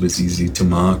because she was easy to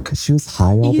mock. She was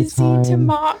high all the time. Easy to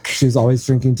mock. She was always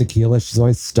drinking tequila. She's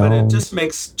always stoned. But it just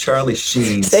makes Charlie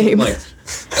Sheen seem like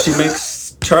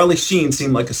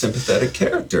a sympathetic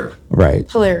character.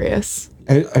 Right. Hilarious.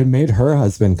 It made her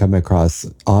husband come across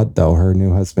odd, though. Her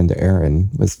new husband, Aaron,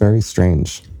 was very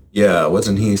strange. Yeah,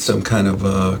 wasn't he some kind of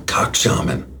a cock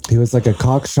shaman? He was like a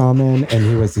cock shaman,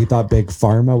 and he thought Big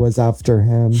Pharma was after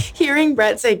him. Hearing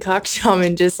Brett say cock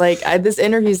shaman, just like, this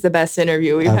interview's the best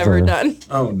interview we've ever done.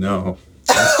 Oh, no.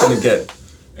 That's going to get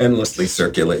endlessly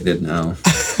circulated now.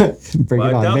 Bring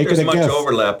it on. I doubt Make there's it a much gift.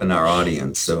 Overlap in our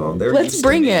audience, so let's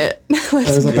bring it.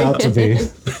 There's about to be.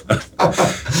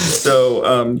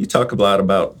 So you talk a lot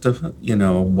about the,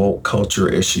 woke culture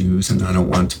issues, and I don't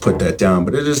want to put that down,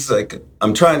 but it is like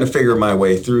I'm trying to figure my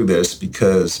way through this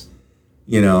because,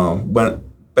 when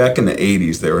back in the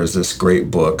 80s, there was this great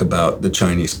book about the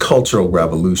Chinese Cultural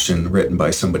Revolution written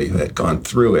by somebody who had gone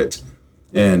through it.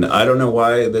 And I don't know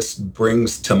why this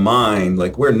brings to mind,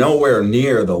 like, we're nowhere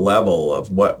near the level of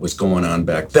what was going on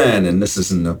back then. And this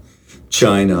is in the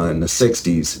China in the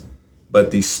 60s.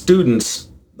 But these students,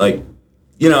 like,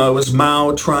 it was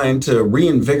Mao trying to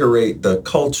reinvigorate the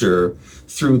culture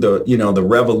through the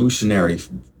revolutionary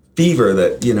fever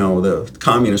that, the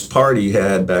Communist Party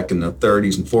had back in the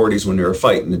 30s and 40s when they were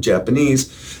fighting the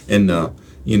Japanese and the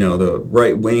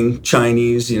right-wing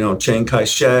Chinese, Chiang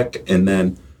Kai-shek, and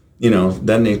then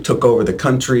they took over the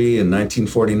country in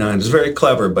 1949. It was very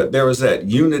clever, but there was that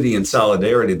unity and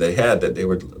solidarity they had that they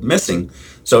were missing.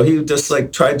 So he just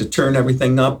tried to turn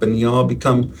everything up and all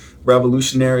become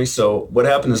revolutionary. So what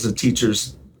happened is the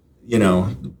teachers,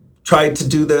 tried to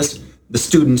do this. The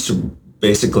students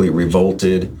basically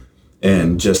revolted,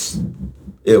 and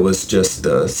it was just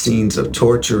the scenes of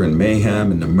torture and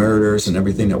mayhem and the murders and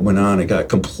everything that went on. It got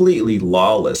completely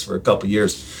lawless for a couple of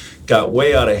years. Got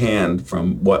way out of hand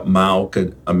from what Mao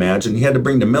could imagine. He had to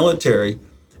bring the military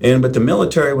in, but the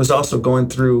military was also going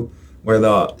through where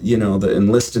the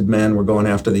enlisted men were going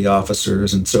after the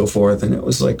officers and so forth, and it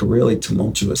was like a really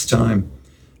tumultuous time.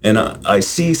 And I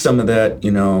see some of that,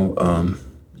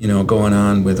 going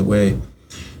on with the way,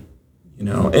 in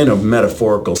a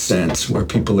metaphorical sense, where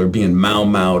people are being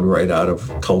Mao-Ma'd right out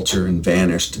of culture and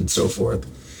vanished and so forth.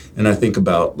 And I think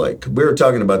about, we were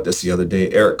talking about this the other day,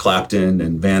 Eric Clapton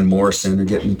and Van Morrison are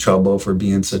getting in trouble for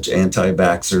being such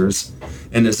anti-vaxxers.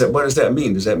 And what does that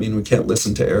mean? Does that mean we can't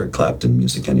listen to Eric Clapton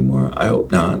music anymore? I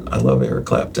hope not. I love Eric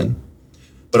Clapton.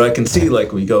 But I can see,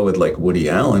 we go with, Woody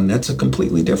Allen, that's a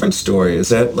completely different story. Is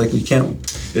that,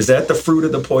 is that the fruit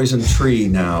of the poison tree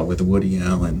now with Woody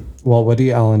Allen? Well,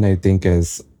 Woody Allen, I think,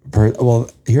 here's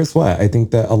what. I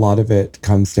think that a lot of it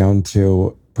comes down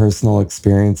to personal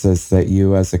experiences that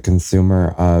you as a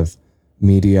consumer of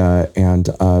media and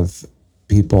of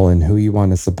people and who you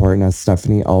want to support. And as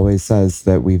Stephanie always says,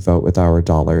 that we vote with our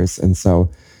dollars. And so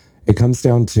it comes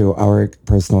down to our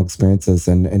personal experiences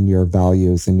and your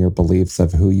values and your beliefs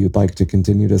of who you'd like to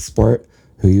continue to support,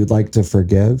 who you'd like to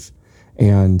forgive,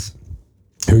 and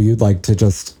who you'd like to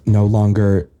just no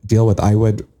longer deal with. I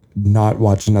would not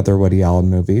watch another Woody Allen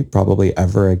movie probably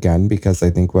ever again, because I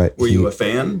think Were you a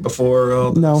fan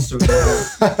before? No,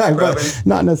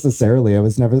 not necessarily. I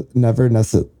was never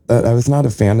I was not a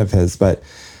fan of his, but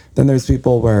then there's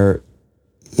people where,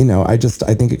 I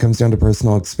think it comes down to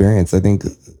personal experience. I think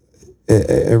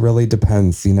it really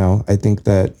depends. I think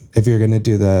that if you're going to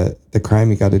do the crime,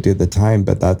 you got to do the time,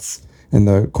 but that's in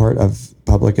the court of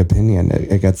public opinion.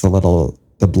 It gets a little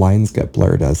the blinds get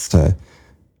blurred as to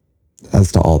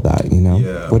all that, you know?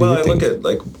 Yeah. What do Well, you I think? look at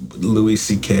like Louis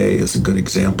C.K. is a good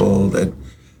example that,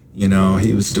 you know,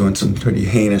 he was doing some pretty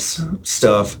heinous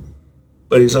stuff,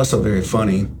 but he's also very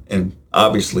funny and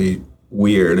obviously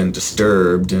weird and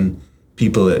disturbed. And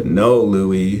people that know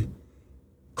Louis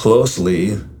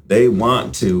closely, they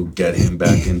want to get him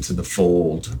back into the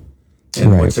fold.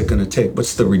 And Right. what's it going to take?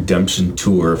 What's the redemption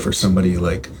tour for somebody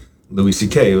like Louis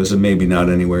C.K.? It was maybe not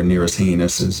anywhere near as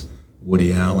heinous as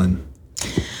Woody Allen.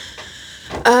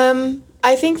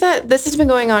 I think that this has been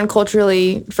going on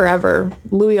culturally forever.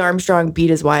 Louis Armstrong beat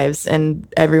his wives and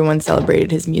everyone celebrated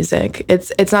his music.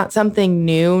 It's not something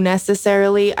new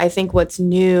necessarily. I think what's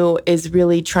new is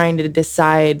really trying to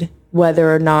decide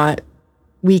whether or not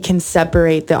we can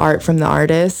separate the art from the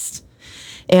artist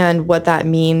and what that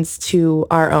means to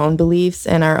our own beliefs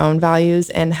and our own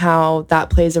values and how that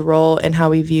plays a role in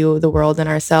how we view the world and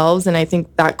ourselves. And I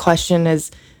think that question is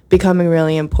becoming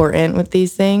really important with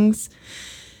these things.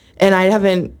 And I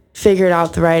haven't figured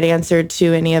out the right answer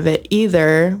to any of it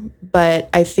either. But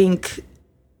I think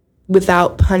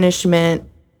without punishment,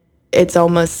 it's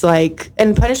almost like,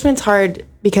 and punishment's hard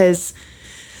because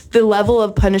the level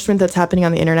of punishment that's happening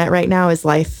on the internet right now is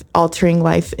life altering,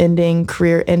 life ending,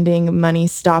 career ending, money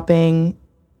stopping,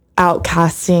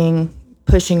 outcasting,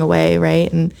 pushing away,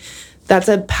 right? And that's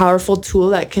a powerful tool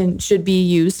that should be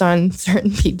used on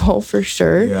certain people for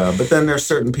sure. Yeah, but then there's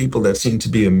certain people that seem to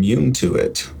be immune to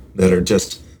it, that are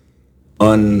just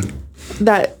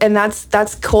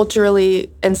that's culturally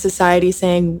and society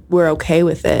saying we're okay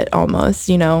with it almost,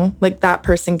 you know, like that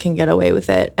person can get away with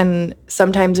it. And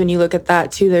sometimes when you look at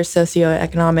that too, there's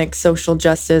socioeconomic, social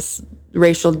justice,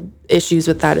 racial issues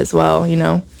with that as well, you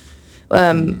know.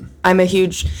 I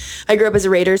grew up as a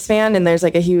Raiders fan, and there's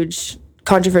like a huge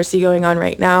controversy going on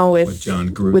right now with John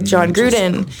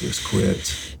Gruden. Just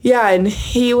quit. Yeah, and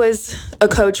he was a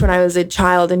coach when I was a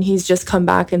child, and he's just come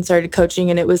back and started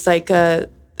coaching, and it was like the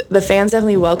fans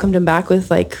definitely welcomed him back with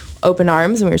like open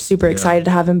arms, and we were super excited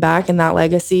to have him back and that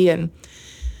legacy. And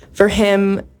for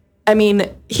him, I mean,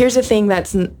 here's the thing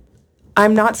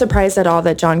I'm not surprised at all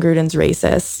that John Gruden's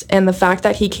racist. And the fact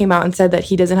that he came out and said that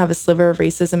he doesn't have a sliver of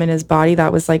racism in his body,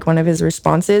 that was like one of his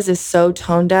responses, is so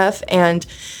tone deaf and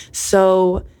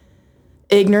so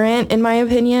ignorant, in my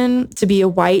opinion, to be a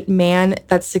white man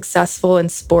that's successful in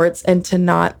sports and to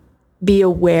not be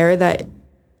aware that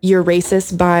you're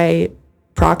racist by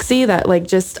proxy, that like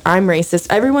just I'm racist.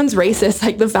 Everyone's racist.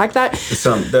 Like the fact that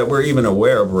that we're even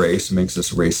aware of race makes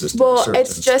us racist. Well,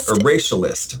 it's just or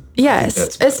racialist.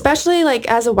 Yes, especially like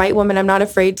as a white woman, I'm not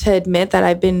afraid to admit that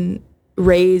I've been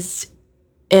raised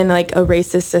in like a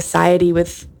racist society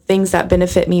with things that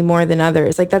benefit me more than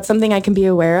others. Like that's something I can be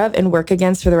aware of and work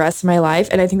against for the rest of my life.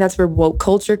 And I think that's where woke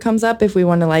culture comes up. If we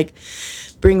want to like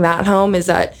bring that home, is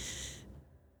that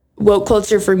woke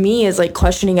culture for me is like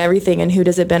questioning everything and who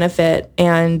does it benefit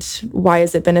and why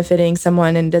is it benefiting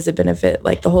someone and does it benefit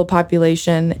like the whole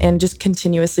population, and just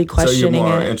continuously questioning it. So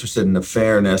you're more interested in the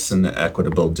fairness and the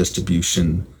equitable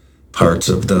distribution parts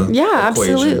of the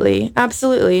equation.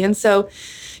 Absolutely. And so,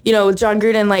 you know, with John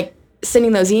Gruden, like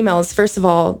sending those emails, first of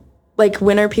all, like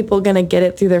when are people going to get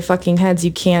it through their fucking heads?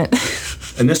 You can't.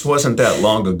 And this wasn't that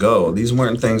long ago. These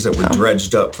weren't things that were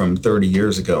dredged up from 30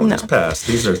 years ago in his past.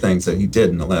 These are things that he did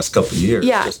in the last couple of years.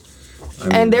 Yeah.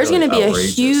 And there's going to be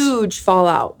outrageous. A huge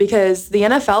fallout because the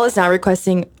NFL is now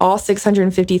requesting all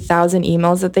 650,000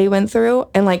 emails that they went through.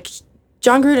 And like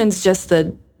John Gruden's just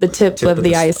the tip of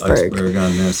the iceberg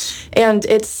on this. And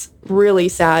it's really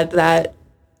sad that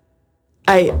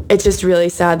it's just really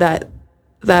sad that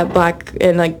Black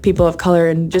and like people of color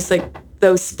and just like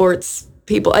those sports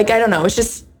people, like I don't know, it's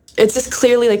just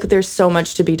clearly like there's so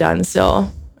much to be done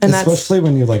still. And especially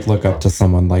when you like look up to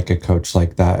someone like a coach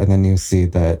like that, and then you see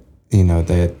that, you know,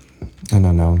 that I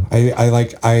don't know.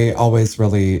 I always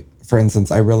really, for instance,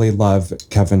 I really love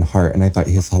Kevin Hart, and I thought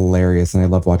he's hilarious, and I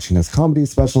love watching his comedy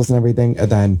specials and everything.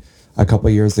 And then a couple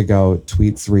of years ago,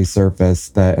 tweets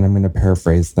resurfaced that, and I'm going to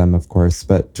paraphrase them, of course,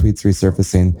 but tweets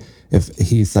resurfacing. If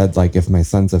he said, like, if my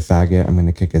son's a faggot, I'm going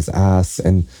to kick his ass,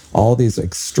 and all these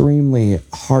extremely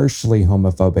harshly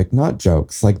homophobic, not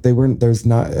jokes, like there's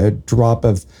not a drop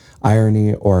of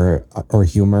irony or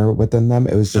humor within them.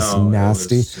 It was just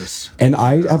nasty. And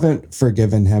I haven't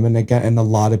forgiven him. And again, and a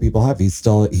lot of people have. He's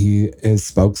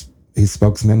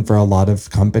spokesman for a lot of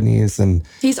companies, and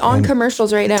he's on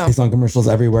commercials right now. He's on commercials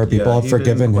everywhere. People have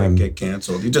forgiven him. Get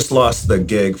canceled. He just lost the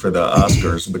gig for the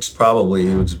Oscars, which probably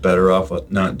he was better off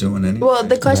not doing anything. Well,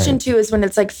 the question too is when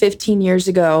it's like 15 years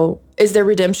ago, is there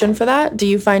redemption for that? Do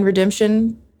you find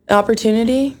redemption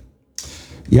opportunity?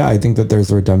 Yeah, I think that there's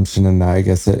redemption in that. I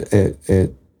guess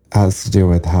it has to do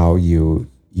with how you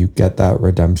get that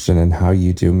redemption and how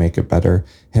you do make it better.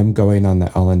 Him going on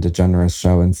the Ellen DeGeneres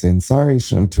show and saying, sorry,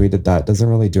 shouldn't have tweeted that, doesn't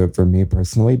really do it for me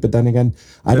personally. But then again,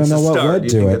 I don't know what would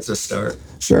do it. It's a start.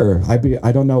 Sure. I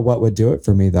don't know what would do it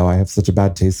for me though. I have such a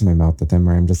bad taste in my mouth with him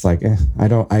where I'm just like,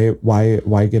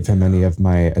 why give him any of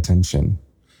my attention?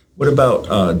 What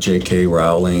about J.K.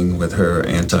 Rowling with her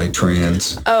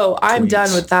anti-trans? Oh, I'm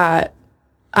done with that.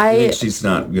 She's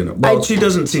not gonna. Well, she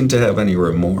doesn't seem to have any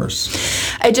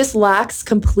remorse. I just lacks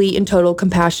complete and total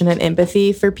compassion and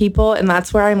empathy for people, and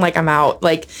that's where I'm out.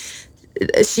 Like,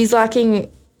 she's lacking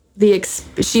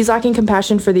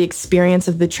compassion for the experience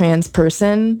of the trans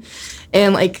person,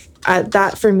 and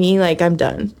that for me, I'm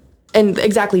done. And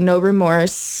exactly, no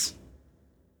remorse.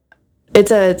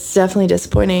 It's definitely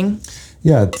disappointing.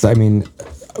 Yeah,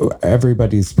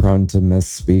 everybody's prone to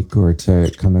misspeak or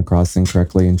to come across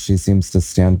incorrectly, and she seems to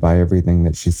stand by everything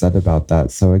that she said about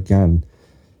that. So again,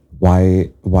 why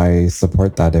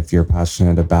support that if you're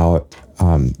passionate about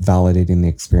validating the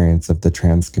experience of the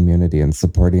trans community and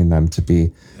supporting them to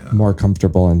be more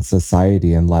comfortable in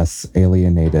society and less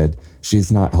alienated?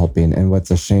 She's not helping. And what's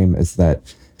a shame is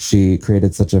that she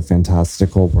created such a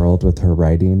fantastical world with her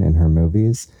writing and her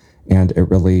movies, and it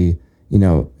really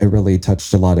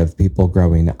touched a lot of people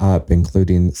growing up,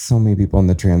 including so many people in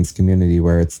the trans community,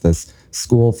 where it's this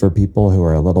school for people who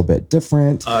are a little bit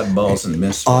different. Oddballs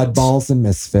and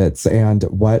misfits. And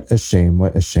what a shame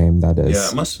that is. Yeah,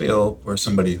 it must feel for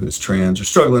somebody who's trans or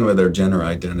struggling with their gender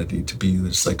identity to be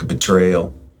just like a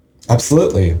betrayal.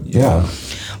 Absolutely. Yeah.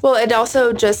 Well, it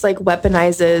also just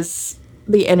weaponizes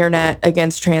the internet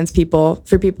against trans people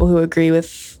for people who agree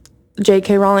with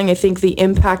J.K. Rowling. I think the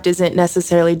impact isn't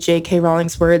necessarily J.K.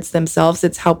 Rowling's words themselves.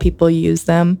 It's how people use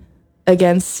them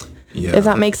against, if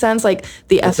that makes sense.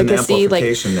 The efficacy. An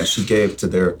amplification that she gave to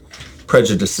their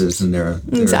prejudices and their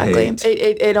exactly. hate.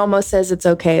 It almost says it's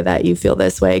okay that you feel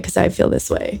this way because I feel this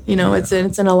way. It's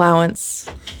an allowance.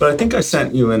 But I think I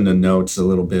sent you in the notes a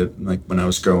little bit, when I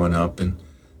was growing up, and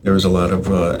there was a lot of,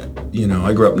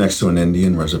 I grew up next to an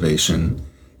Indian reservation,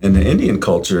 and the Indian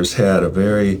cultures had a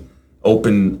very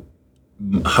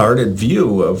open-hearted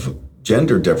view of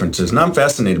gender differences. And I'm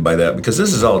fascinated by that because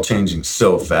this is all changing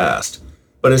so fast.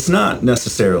 But it's not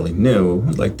necessarily new.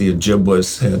 Like the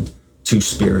Ojibwas had two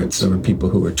spirits. There were people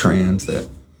who were trans that,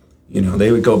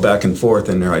 they would go back and forth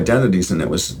in their identities, and it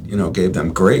was, gave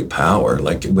them great power,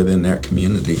 within their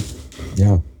community.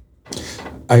 Yeah.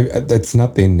 That's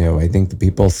nothing new. I think the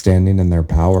people standing in their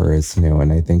power is new,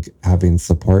 and I think having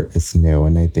support is new,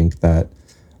 and I think that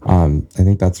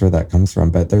that's where that comes from.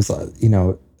 But there's,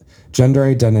 gender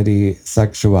identity,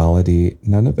 sexuality,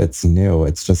 none of it's new.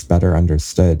 It's just better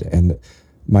understood. And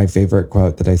my favorite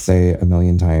quote that I say a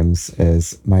million times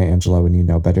is, Maya Angelou, when you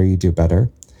know better, you do better.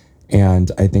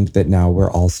 And I think that now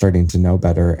we're all starting to know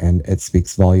better, and it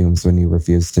speaks volumes when you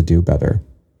refuse to do better.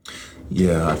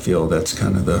 Yeah, I feel that's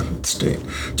kind of the state.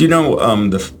 Do you know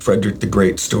the Frederick the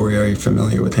Great story? Are you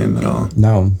familiar with him at all?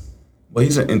 No. Well,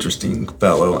 he's an interesting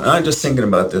fellow. And I'm just thinking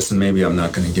about this, and maybe I'm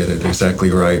not going to get it exactly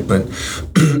right, but,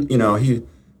 he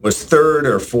was third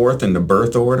or fourth in the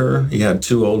birth order. He had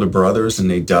two older brothers, and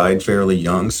they died fairly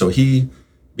young, so he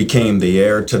became the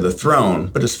heir to the throne.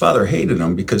 But his father hated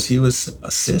him because he was a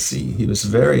sissy. He was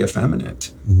very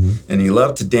effeminate. Mm-hmm. And he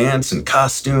loved to dance in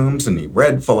costumes, and he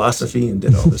read philosophy and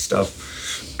did all this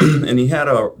stuff. And he had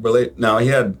a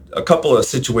couple of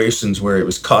situations where he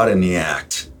was caught in the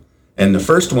act. And the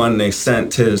first one, they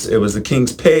sent it was the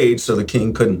king's page, so the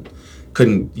king couldn't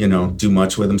do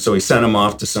much with him. So he sent him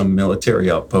off to some military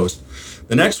outpost.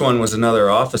 The next one was another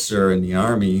officer in the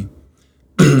army,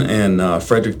 and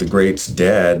Frederick the Great's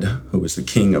dad, who was the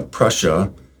king of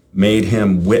Prussia, made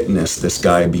him witness this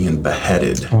guy being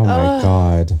beheaded. Oh my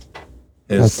God.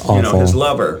 That's awful. His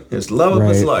love of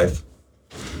his life.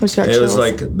 It was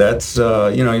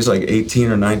he's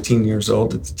 18 or 19 years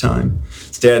old at the time.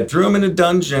 His dad threw him in a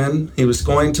dungeon. He was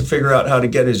going to figure out how to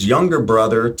get his younger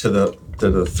brother to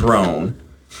the throne.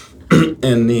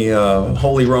 And the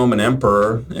Holy Roman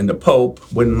Emperor and the Pope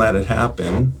wouldn't let it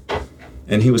happen.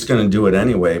 And he was going to do it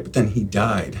anyway, but then he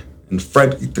died. And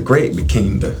Frederick the Great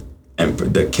became the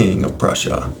king of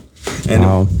Prussia. And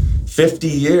wow. 50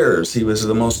 years, he was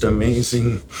the most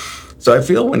amazing. So I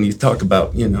feel when you talk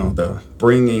about, the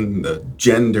bringing the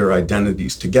gender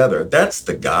identities together, that's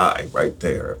the guy right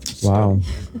there. Wow.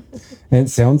 And it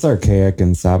sounds archaic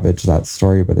and savage, that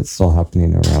story, but it's still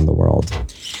happening around the world.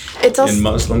 It's also, in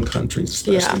Muslim countries,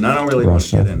 especially. Yeah. And I don't really want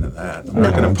to get into that. I'm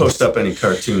not going to post up any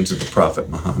cartoons of the Prophet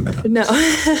Muhammad. No.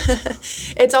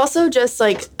 It's also just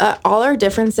all our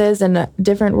differences and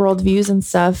different worldviews and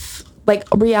stuff. like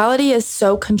reality is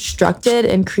so constructed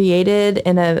and created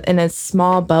in a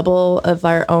small bubble of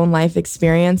our own life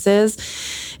experiences.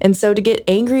 And so to get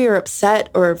angry or upset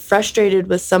or frustrated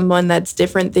with someone that's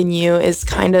different than you is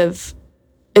kind of,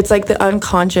 it's like the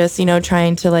unconscious, you know,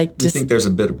 trying to like just... Do you think there's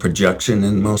a bit of projection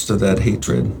in most of that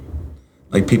hatred?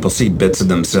 Like people see bits of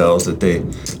themselves that they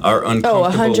are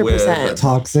uncomfortable with.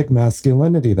 Toxic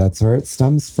masculinity, that's where it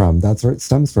stems from. That's where it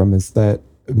stems from, is that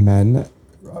men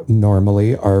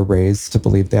normally are raised to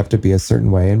believe they have to be a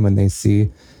certain way. And when they see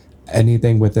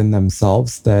anything within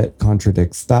themselves that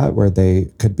contradicts that, where they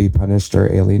could be punished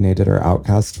or alienated or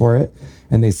outcast for it,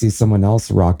 and they see someone else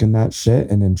rocking that shit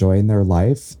and enjoying their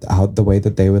life out the way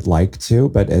that they would like to,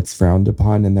 but it's frowned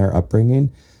upon in their upbringing,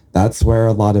 that's where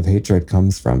a lot of hatred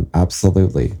comes from.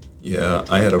 Absolutely. Yeah,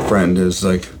 I had a friend who's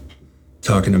like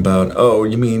talking about, oh,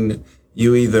 you mean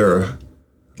you either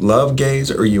love gays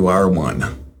or you are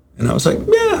one? And I was like,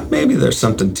 yeah, maybe there's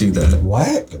something to that.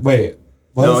 What? Wait.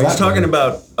 No, he's talking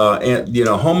about,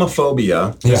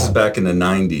 homophobia. This is back in the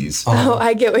 90s. Oh,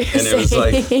 I get what you're saying. And it was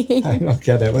like, I don't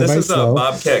get it. This is a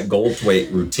Bobcat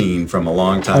Goldthwait routine from a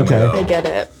long time ago. I get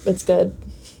it. It's good.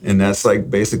 And that's like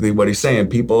basically what he's saying.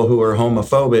 People who are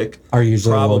homophobic are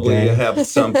usually probably have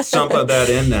some of that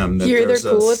in them. That you're either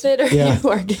cool with it or you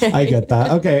are gay. I get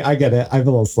that. Okay, I get it. I'm a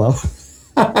little slow.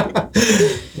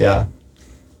 Yeah.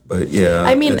 But yeah,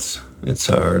 I mean, it's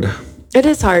hard. It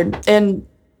is hard. And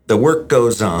the work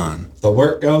goes on. The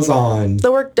work goes on. The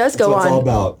work does go on. That's what it's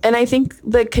all about. And I think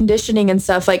the conditioning and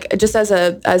stuff, like just as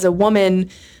a woman,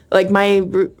 like my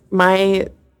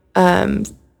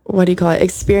what do you call it,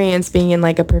 experience being in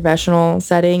like a professional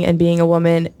setting and being a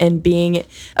woman and being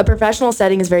a professional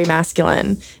setting is very masculine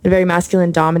and very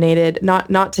masculine dominated.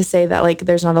 Not to say that like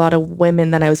there's not a lot of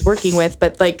women that I was working with,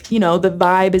 but like, you know, the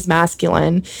vibe is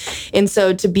masculine. And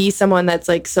so to be someone that's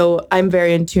like, so I'm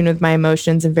very in tune with my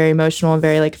emotions and very emotional and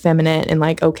very like feminine and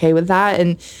like okay with that,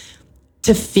 and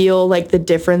to feel like the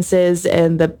differences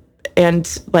and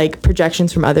like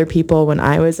projections from other people when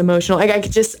I was emotional. Like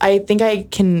I think I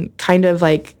can kind of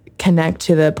like connect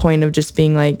to the point of just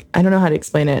being like, I don't know how to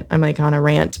explain it. I'm like on a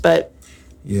rant, but.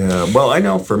 Yeah. Well, I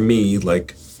know for me,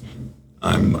 like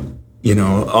I'm,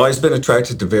 always been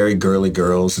attracted to very girly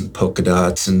girls and polka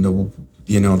dots and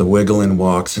the wiggling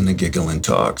walks and the giggling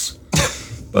talks.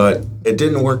 But it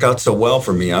didn't work out so well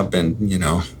for me. I've been,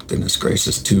 goodness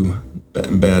gracious, 2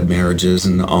 bad marriages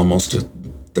and almost a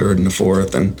third and a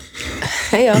fourth. And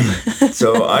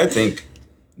so I think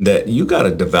that you got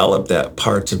to develop that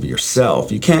part of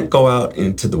yourself. You can't go out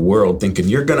into the world thinking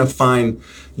you're going to find,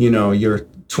 your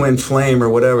twin flame or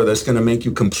whatever that's going to make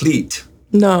you complete.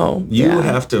 No. You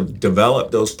have to develop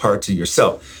those parts of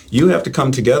yourself. You have to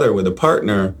come together with a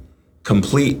partner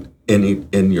complete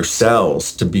in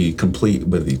yourselves to be complete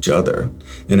with each other.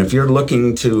 And if you're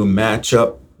looking to match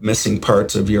up missing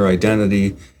parts of your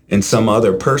identity in some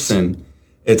other person,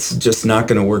 it's just not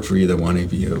going to work for either one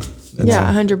of you.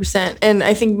 Yeah, 100%. And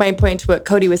I think my point to what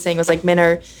Cody was saying was like men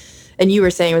are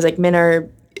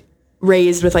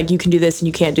raised with like, you can do this and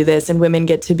you can't do this. And women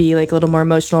get to be like a little more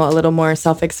emotional, a little more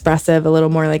self-expressive, a little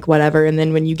more like whatever. And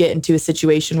then when you get into a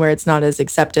situation where it's not as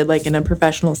accepted, like in a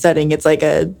professional setting, it's like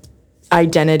a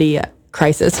identity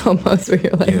crisis almost where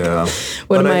you're like,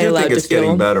 what am I allowed to feel? I think it's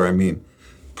getting better. I mean,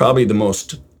 probably the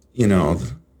most,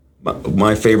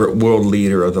 my favorite world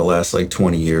leader of the last like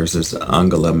 20 years is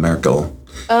Angela Merkel.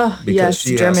 Oh, yes,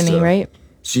 Germany, right?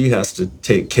 She has to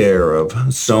take care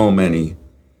of so many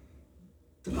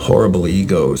horrible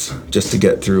egos just to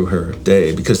get through her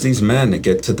day, because these men that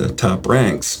get to the top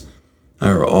ranks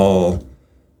are all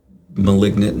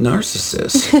malignant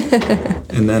narcissists.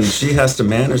 And then she has to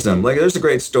manage them. Like, there's a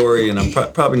great story, and I'm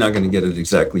probably not going to get it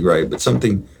exactly right, but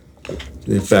something to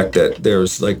the effect that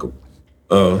there's like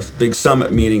a big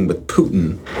summit meeting with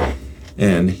Putin,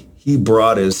 and he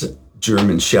brought his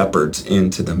German shepherds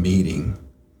into the meeting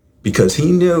because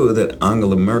he knew that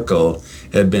Angela Merkel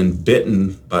had been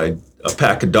bitten by a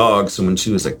pack of dogs when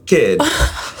she was a kid,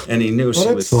 and he knew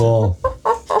she was cool.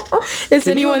 Is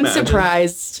anyone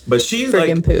surprised? But she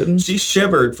Putin. She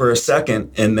shivered for a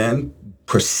second and then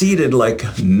proceeded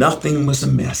like nothing was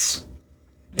amiss.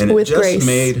 And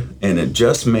it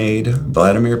just made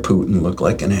Vladimir Putin look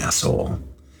like an asshole.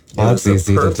 That's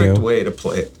easy to do. Perfect way to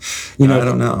play it. I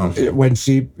don't know. When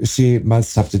she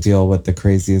must have to deal with the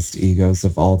craziest egos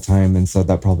of all time, and so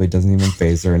that probably doesn't even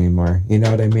faze her anymore. You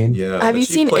know what I mean? Yeah. Have you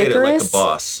seen Icarus? It like a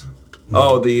boss.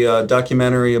 Oh, the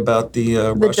documentary about the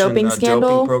Russian doping scandal?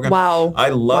 doping program. Wow. I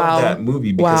love that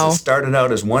movie because it started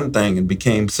out as one thing and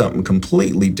became something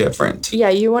completely different. Yeah,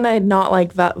 you want to not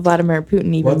like Vladimir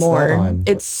Putin even What's more. that on?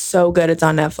 It's so good. It's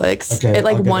on Netflix. Okay, it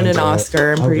like I'll get won an into it.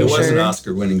 Oscar, I'm pretty It sure. was an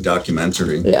Oscar-winning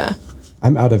documentary. Yeah.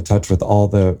 I'm out of touch with all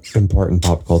the important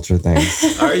pop culture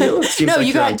things. Are you? It seems No, like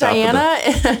you you're on got top of Diana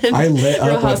and I lit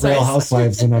Real up with Real Housewives.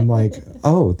 Housewives, and I'm like,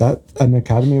 oh, that an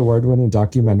Academy Award-winning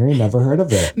documentary? Never heard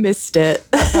of it. Missed it.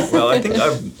 Well, I think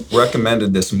I've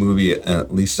recommended this movie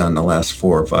at least on the last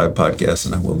 4 or 5 podcasts,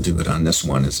 and I will do it on this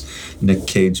one. It's Nick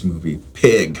Cage movie,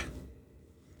 Pig.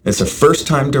 It's a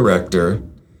first-time director,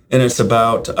 and it's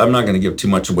about, I'm not going to give too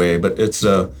much away, but it's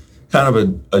a kind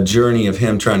of a journey of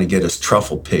him trying to get his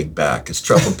truffle pig back. His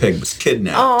truffle pig was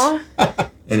kidnapped. Aw.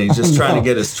 And he's just trying to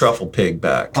get his truffle pig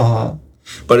back. Uh-huh.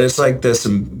 But it's like this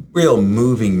real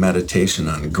moving meditation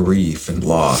on grief and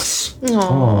loss.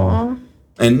 Aw.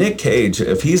 And Nick Cage,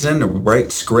 if he's in the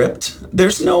right script,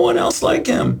 there's no one else like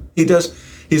him.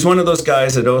 He's one of those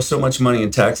guys that owes so much money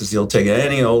in taxes, he'll take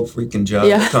any old freaking job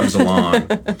that comes along.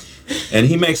 And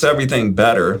he makes everything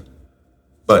better.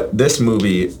 But this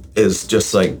movie is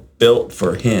just like built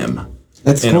for him.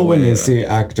 It's cool when you see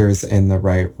actors in the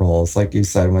right roles. Like you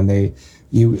said, when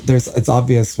it's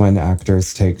obvious when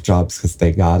actors take jobs because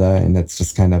they gotta, and it's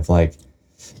just kind of like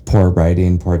poor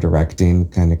writing, poor directing,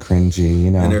 kind of cringy,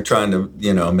 you know. And they're trying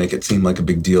to, make it seem like a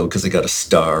big deal because they got a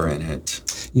star in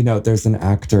it. You know, there's an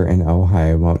actor in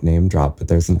Ojai, I won't name drop, but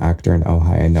there's an actor in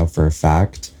Ojai I know for a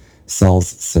fact sells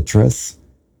citrus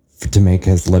to make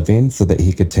his living so that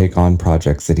he could take on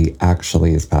projects that he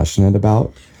actually is passionate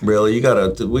about. Really?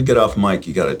 We get off mic,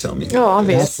 you gotta tell me. Oh,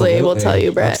 obviously. Absolutely. We'll tell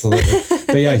you, Brett. Absolutely.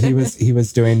 But yeah, he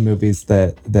was doing movies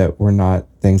that were not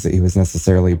things that he was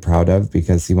necessarily proud of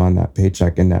because he won that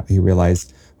paycheck, and now he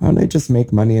realized, why don't I just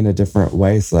make money in a different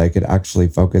way so I could actually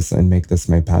focus and make this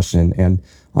my passion? And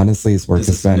honestly, his work Is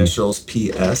has his been... initials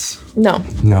PS? No.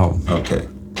 No. Okay.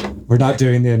 We're not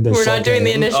doing the initial. We're not doing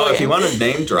the initial. Oh, if you want to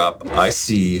name drop, I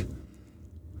see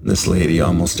this lady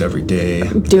almost every day.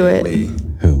 Do it.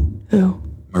 Who?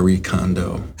 Marie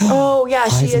Kondo. Oh, yeah,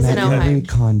 she is in Marie Ojai.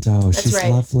 Kondo. She's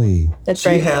right. lovely. That's She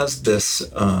right. has this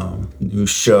new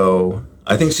show.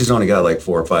 I think she's only got like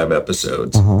 4 or 5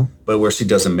 episodes, but where she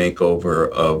does a makeover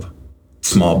of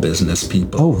small business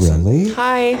people. Oh, really?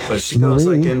 Hi. But she goes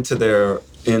like into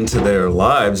their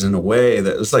lives in a way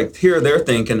that it's like here they're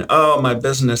thinking, oh, my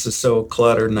business is so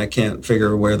cluttered and I can't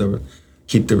figure where to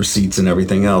keep the receipts and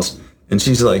everything else. And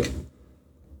she's like,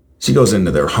 she goes into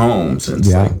their homes and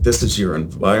it's like, this is your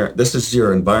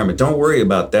environment. Don't worry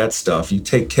about that stuff. You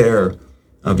take care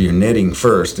of your knitting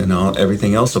first, and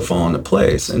everything else will fall into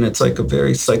place. And it's like a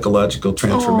very psychological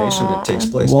transformation that takes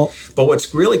place. Well, but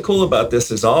what's really cool about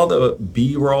this is all the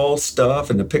B-roll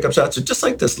stuff and the pickup shots are just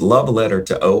like this love letter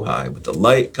to Ojai with the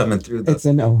light coming through the it's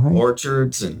in Ojai.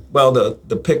 orchards and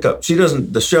the pickup.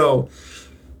 The show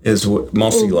is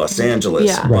mostly Los Angeles,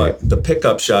 Yeah. but the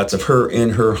pickup shots of her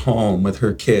in her home with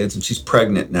her kids, and she's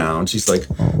pregnant now, and she's like,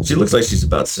 she looks like she's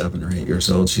about 7 or 8 years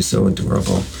old. She's so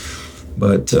adorable.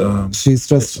 But she's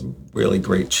just it's a really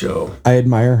great show. I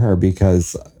admire her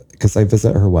because I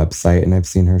visit her website and I've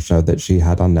seen her show that she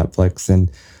had on Netflix, and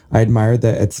I admire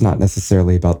that it's not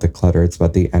necessarily about the clutter, it's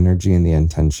about the energy and the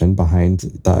intention behind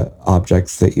the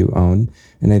objects that you own.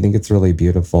 And I think it's really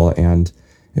beautiful. And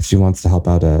if she wants to help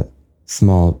out a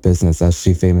small business, as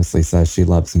she famously says, she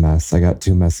loves mess. I got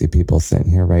 2 messy people sitting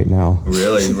here right now.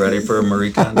 Really? You ready for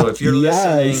Marie Kondo? If you're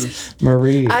listening.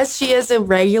 Marie. As she is a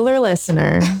regular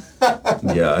listener.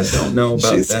 Yeah, I don't know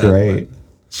about She's that. great.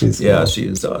 She's cool. She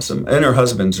is awesome. And her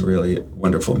husband's a really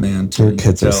wonderful man, too. Her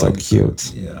kids are so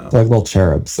cute. Yeah. They're like little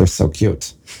cherubs. They're so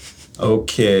cute.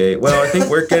 Okay. Well, I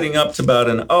think we're getting up to about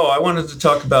I wanted to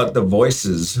talk about the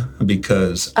voices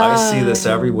because I see this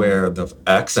everywhere, the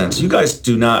accents. You guys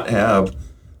do not have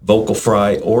vocal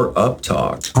fry or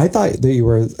uptalk. I thought that you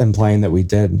were implying that we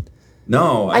did.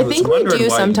 No, I was think we wondering do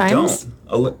why sometimes. You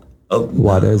don't.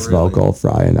 What is vocal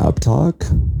fry and uptalk?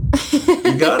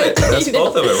 You got it. That's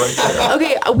both of it right there.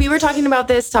 Okay, we were talking about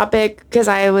this topic because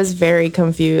I was very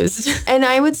confused. And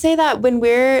I would say that when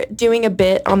we're doing a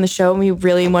bit on the show and we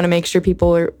really want to make sure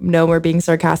people know we're being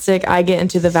sarcastic, I get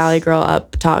into the Valley Girl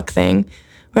up talk thing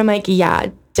where I'm like, yeah,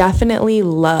 definitely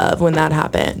love when that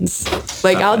happens.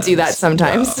 Like, I'll do that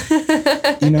sometimes.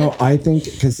 Wow. I think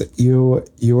because you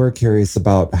were curious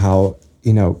about how,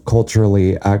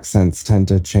 culturally accents tend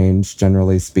to change,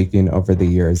 generally speaking, over the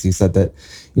years. You said that,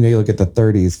 you look at the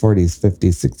 30s, 40s,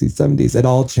 50s, 60s, 70s, it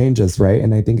all changes, right?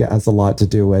 And I think it has a lot to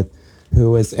do with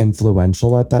who is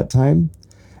influential at that time.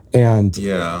 And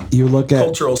you look at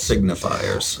cultural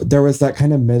signifiers. There was that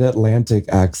kind of mid-Atlantic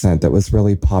accent that was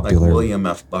really popular. Like William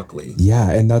F. Buckley.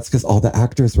 Yeah, and that's because all the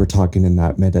actors were talking in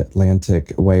that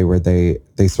mid-Atlantic way where they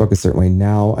spoke a certain way.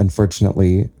 Now,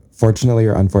 fortunately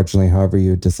or unfortunately, however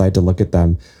you decide to look at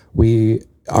them,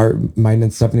 mine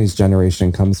and Stephanie's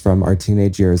generation comes from our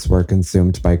teenage years were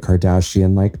consumed by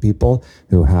Kardashian-like people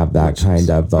who have that kind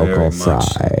of vocal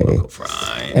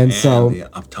fry. And so the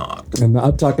uptalk. And the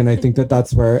uptalk, and I think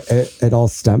that's where it all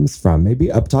stems from. Maybe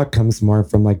uptalk comes more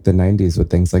from like the 90s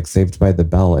with things like Saved by the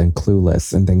Bell and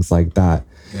Clueless and things like that.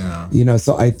 Yeah.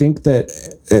 So I think that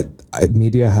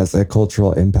media has a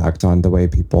cultural impact on the way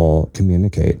people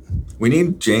communicate. We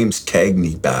need James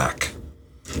Cagney back.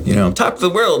 Top of the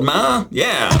world, ma.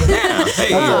 Yeah. Hey,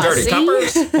 you dirty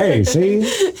cuppers. Hey, see?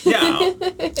 Yeah.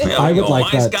 I would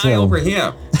like that guy too. Over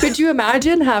here. Could you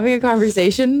imagine having a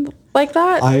conversation like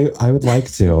that? I would like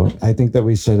to. I think that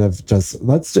we should have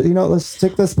let's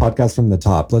take this podcast from the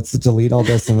top. Let's delete all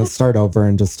this and let's start over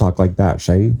and just talk like that,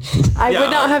 Shay. I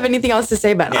would not have anything else to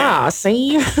say, but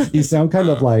see? You sound kind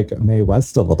of like Mae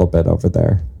West a little bit over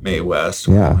there. Mae West,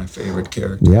 one of my favorite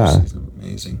characters. Yeah. She's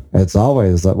amazing. It's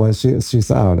always that way she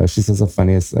sounds. She says the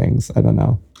funniest things. I don't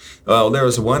know. Well, there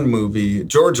was one movie,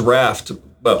 George Raft.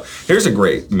 Well, here's a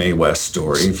great Mae West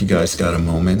story, if you guys got a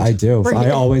moment. I do. I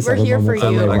always have a moment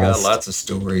for Mae West. I got lots of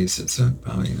stories. It's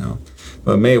probably,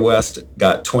 But Mae West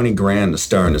got $20,000 to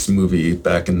star in this movie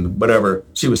back in whatever.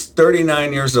 She was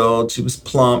 39 years old. She was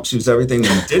plump. She was everything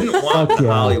they didn't want in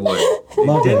Hollywood.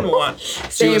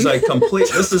 She was like complete.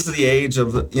 This is the age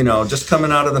of, just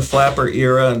coming out of the flapper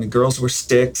era, and the girls were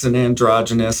sticks and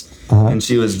androgynous. And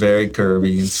she was very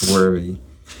curvy and swervy.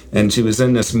 And she was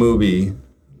in this movie.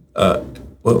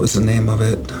 What was the name of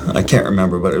it? I can't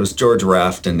remember, but it was George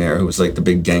Raft in there, who was like the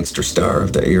big gangster star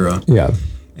of the era. Yeah.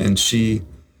 And she,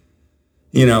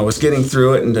 was getting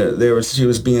through it, and she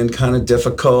was being kind of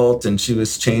difficult, and she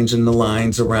was changing the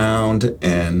lines around,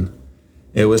 and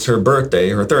it was her birthday,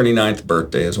 her 39th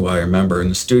birthday is why I remember,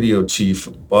 and the studio chief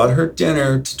bought her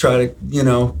dinner to try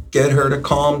to, get her to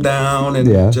calm down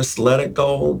and just let it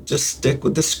go, just stick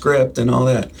with the script and all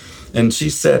that. And she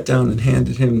sat down and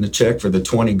handed him the check for the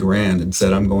 $20,000 and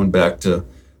said, I'm going back to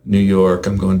New York.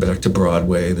 I'm going back to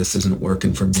Broadway. This isn't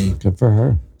working for me. Good for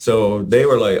her. So they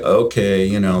were like, okay,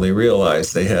 they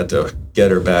realized they had to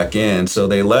get her back in. So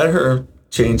they let her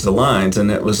change the lines, and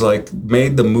it was like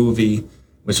made the movie,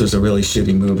 which was a really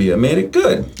shitty movie. It made it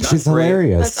good. She's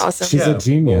hilarious. That's awesome. She's a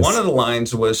genius. Well, one of the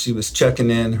lines was she was checking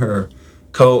in her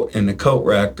coat, and the coat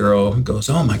rack girl goes,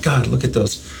 oh my God, look at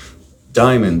those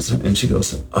diamonds. And she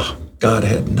goes, oh, God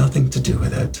had nothing to do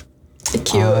with it.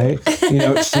 Cute.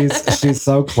 She's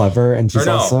so clever, and she's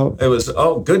also. It was,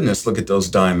 oh goodness, look at those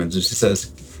diamonds. And she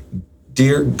says,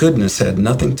 dear goodness had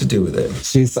nothing to do with it.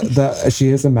 She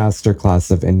is a master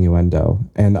class of innuendo,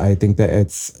 and I think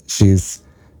that she's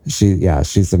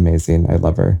amazing. I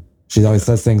love her. She always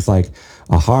says things like,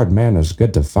 a hard man is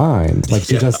good to find. Like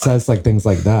she just says like things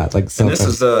like that. Like so. And this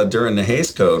is during the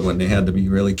Hays Code when they had to be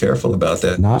really careful about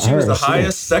that. She was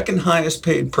the second highest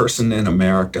paid person in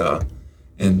America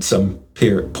in some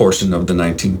portion of the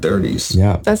 1930s.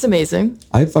 Yeah. That's amazing.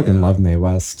 I fucking love Mae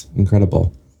West.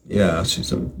 Incredible. Yeah,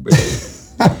 she's a really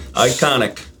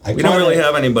iconic. We don't really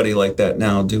have anybody like that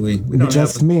now, do we? We don't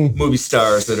just have movie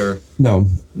stars that are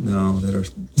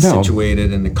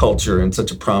situated in the culture in such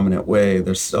a prominent way.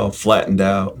 They're so flattened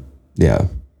out. Yeah.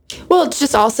 Well, it's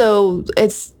just also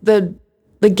the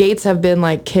gates have been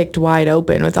like kicked wide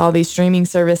open with all these streaming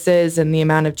services and the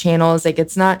amount of channels. Like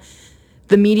it's not,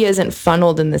 the media isn't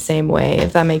funneled in the same way,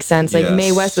 if that makes sense. Like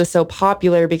Mae West was so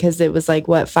popular because it was like,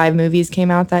 5 movies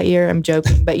came out that year? I'm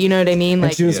joking, but you know what I mean?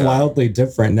 Like she was wildly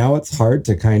different. Now it's hard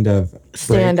to kind of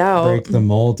break the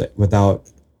mold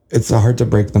it's hard to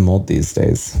break the mold these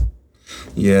days.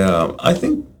 Yeah, I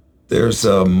think there's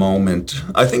a moment.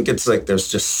 I think it's like there's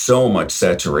just so much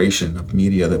saturation of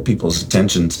media that people's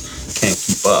attentions can't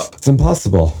keep up. It's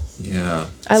impossible. Yeah.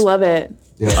 I love it.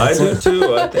 Yeah, I do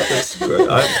too. I think it's good.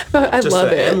 I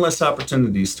love it. Endless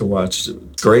opportunities to watch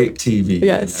great TV.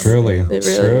 Yes. Truly. It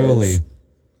really is.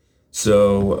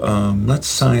 So let's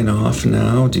sign off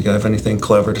now. Do you have anything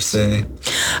clever to say?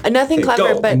 Nothing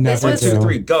clever, go. but this was 1, 2,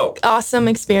 3, go. Awesome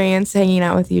experience hanging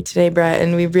out with you today, Brett,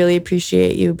 and we really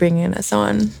appreciate you bringing us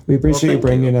on. We appreciate you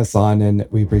bringing us on, and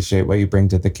we appreciate what you bring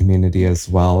to the community as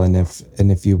well. And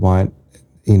if you want,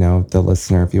 the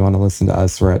listener, if you want to listen to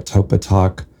us, we're at Topa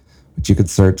Talk, which you could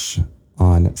search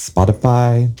on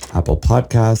Spotify, Apple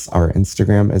Podcasts. Our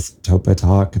Instagram is Topa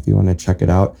Talk if you want to check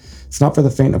it out. It's not for the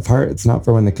faint of heart. It's not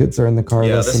for when the kids are in the car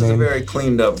listening. This is a very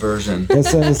cleaned up version.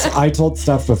 This is, I told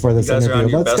Steph before this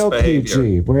interview, let's go behavior.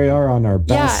 PG. We are on our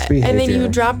best behavior. And then you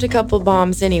dropped a couple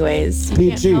bombs anyways. You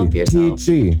PG, can't help yourself.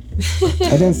 PG. I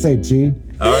didn't say G.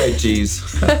 All right, G's.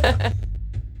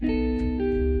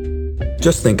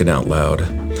 Just thinking out loud.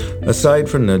 Aside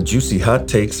from the juicy hot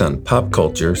takes on pop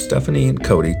culture, Stephanie and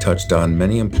Cody touched on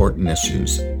many important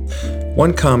issues.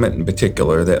 One comment in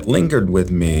particular that lingered with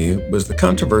me was the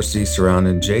controversy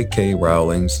surrounding J.K.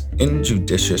 Rowling's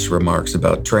injudicious remarks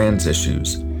about trans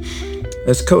issues.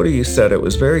 As Cody said, it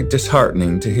was very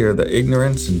disheartening to hear the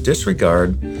ignorance and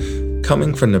disregard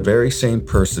coming from the very same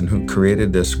person who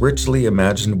created this richly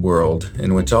imagined world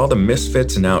in which all the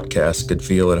misfits and outcasts could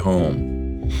feel at home.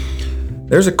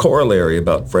 There's a corollary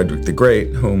about Frederick the Great,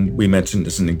 whom we mentioned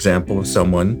as an example of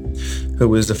someone who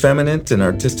was effeminate and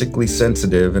artistically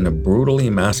sensitive in a brutally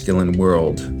masculine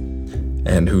world,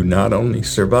 and who not only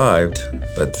survived,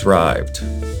 but thrived.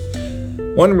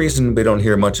 One reason we don't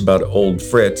hear much about Old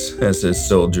Fritz, as his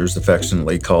soldiers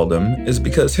affectionately called him, is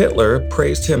because Hitler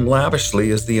praised him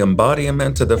lavishly as the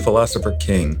embodiment of the philosopher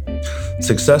king,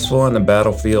 successful on the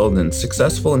battlefield and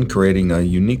successful in creating a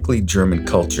uniquely German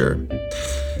culture.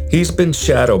 He's been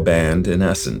shadow banned, in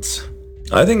essence.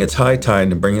 I think it's high time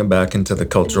to bring him back into the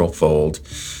cultural fold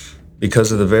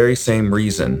because of the very same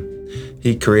reason.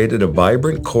 He created a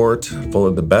vibrant court full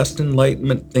of the best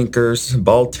Enlightenment thinkers,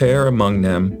 Voltaire among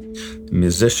them,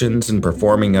 musicians and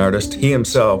performing artists. He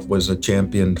himself was a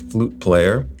champion flute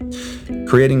player,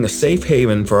 creating a safe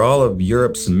haven for all of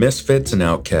Europe's misfits and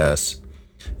outcasts.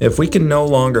 If we can no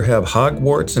longer have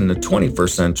Hogwarts in the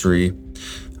 21st century,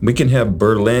 we can have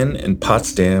Berlin and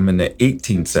Potsdam in the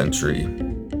 18th century.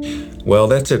 Well,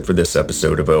 that's it for this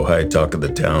episode of Ojai Talk of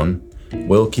the Town.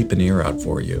 We'll keep an ear out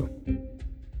for you.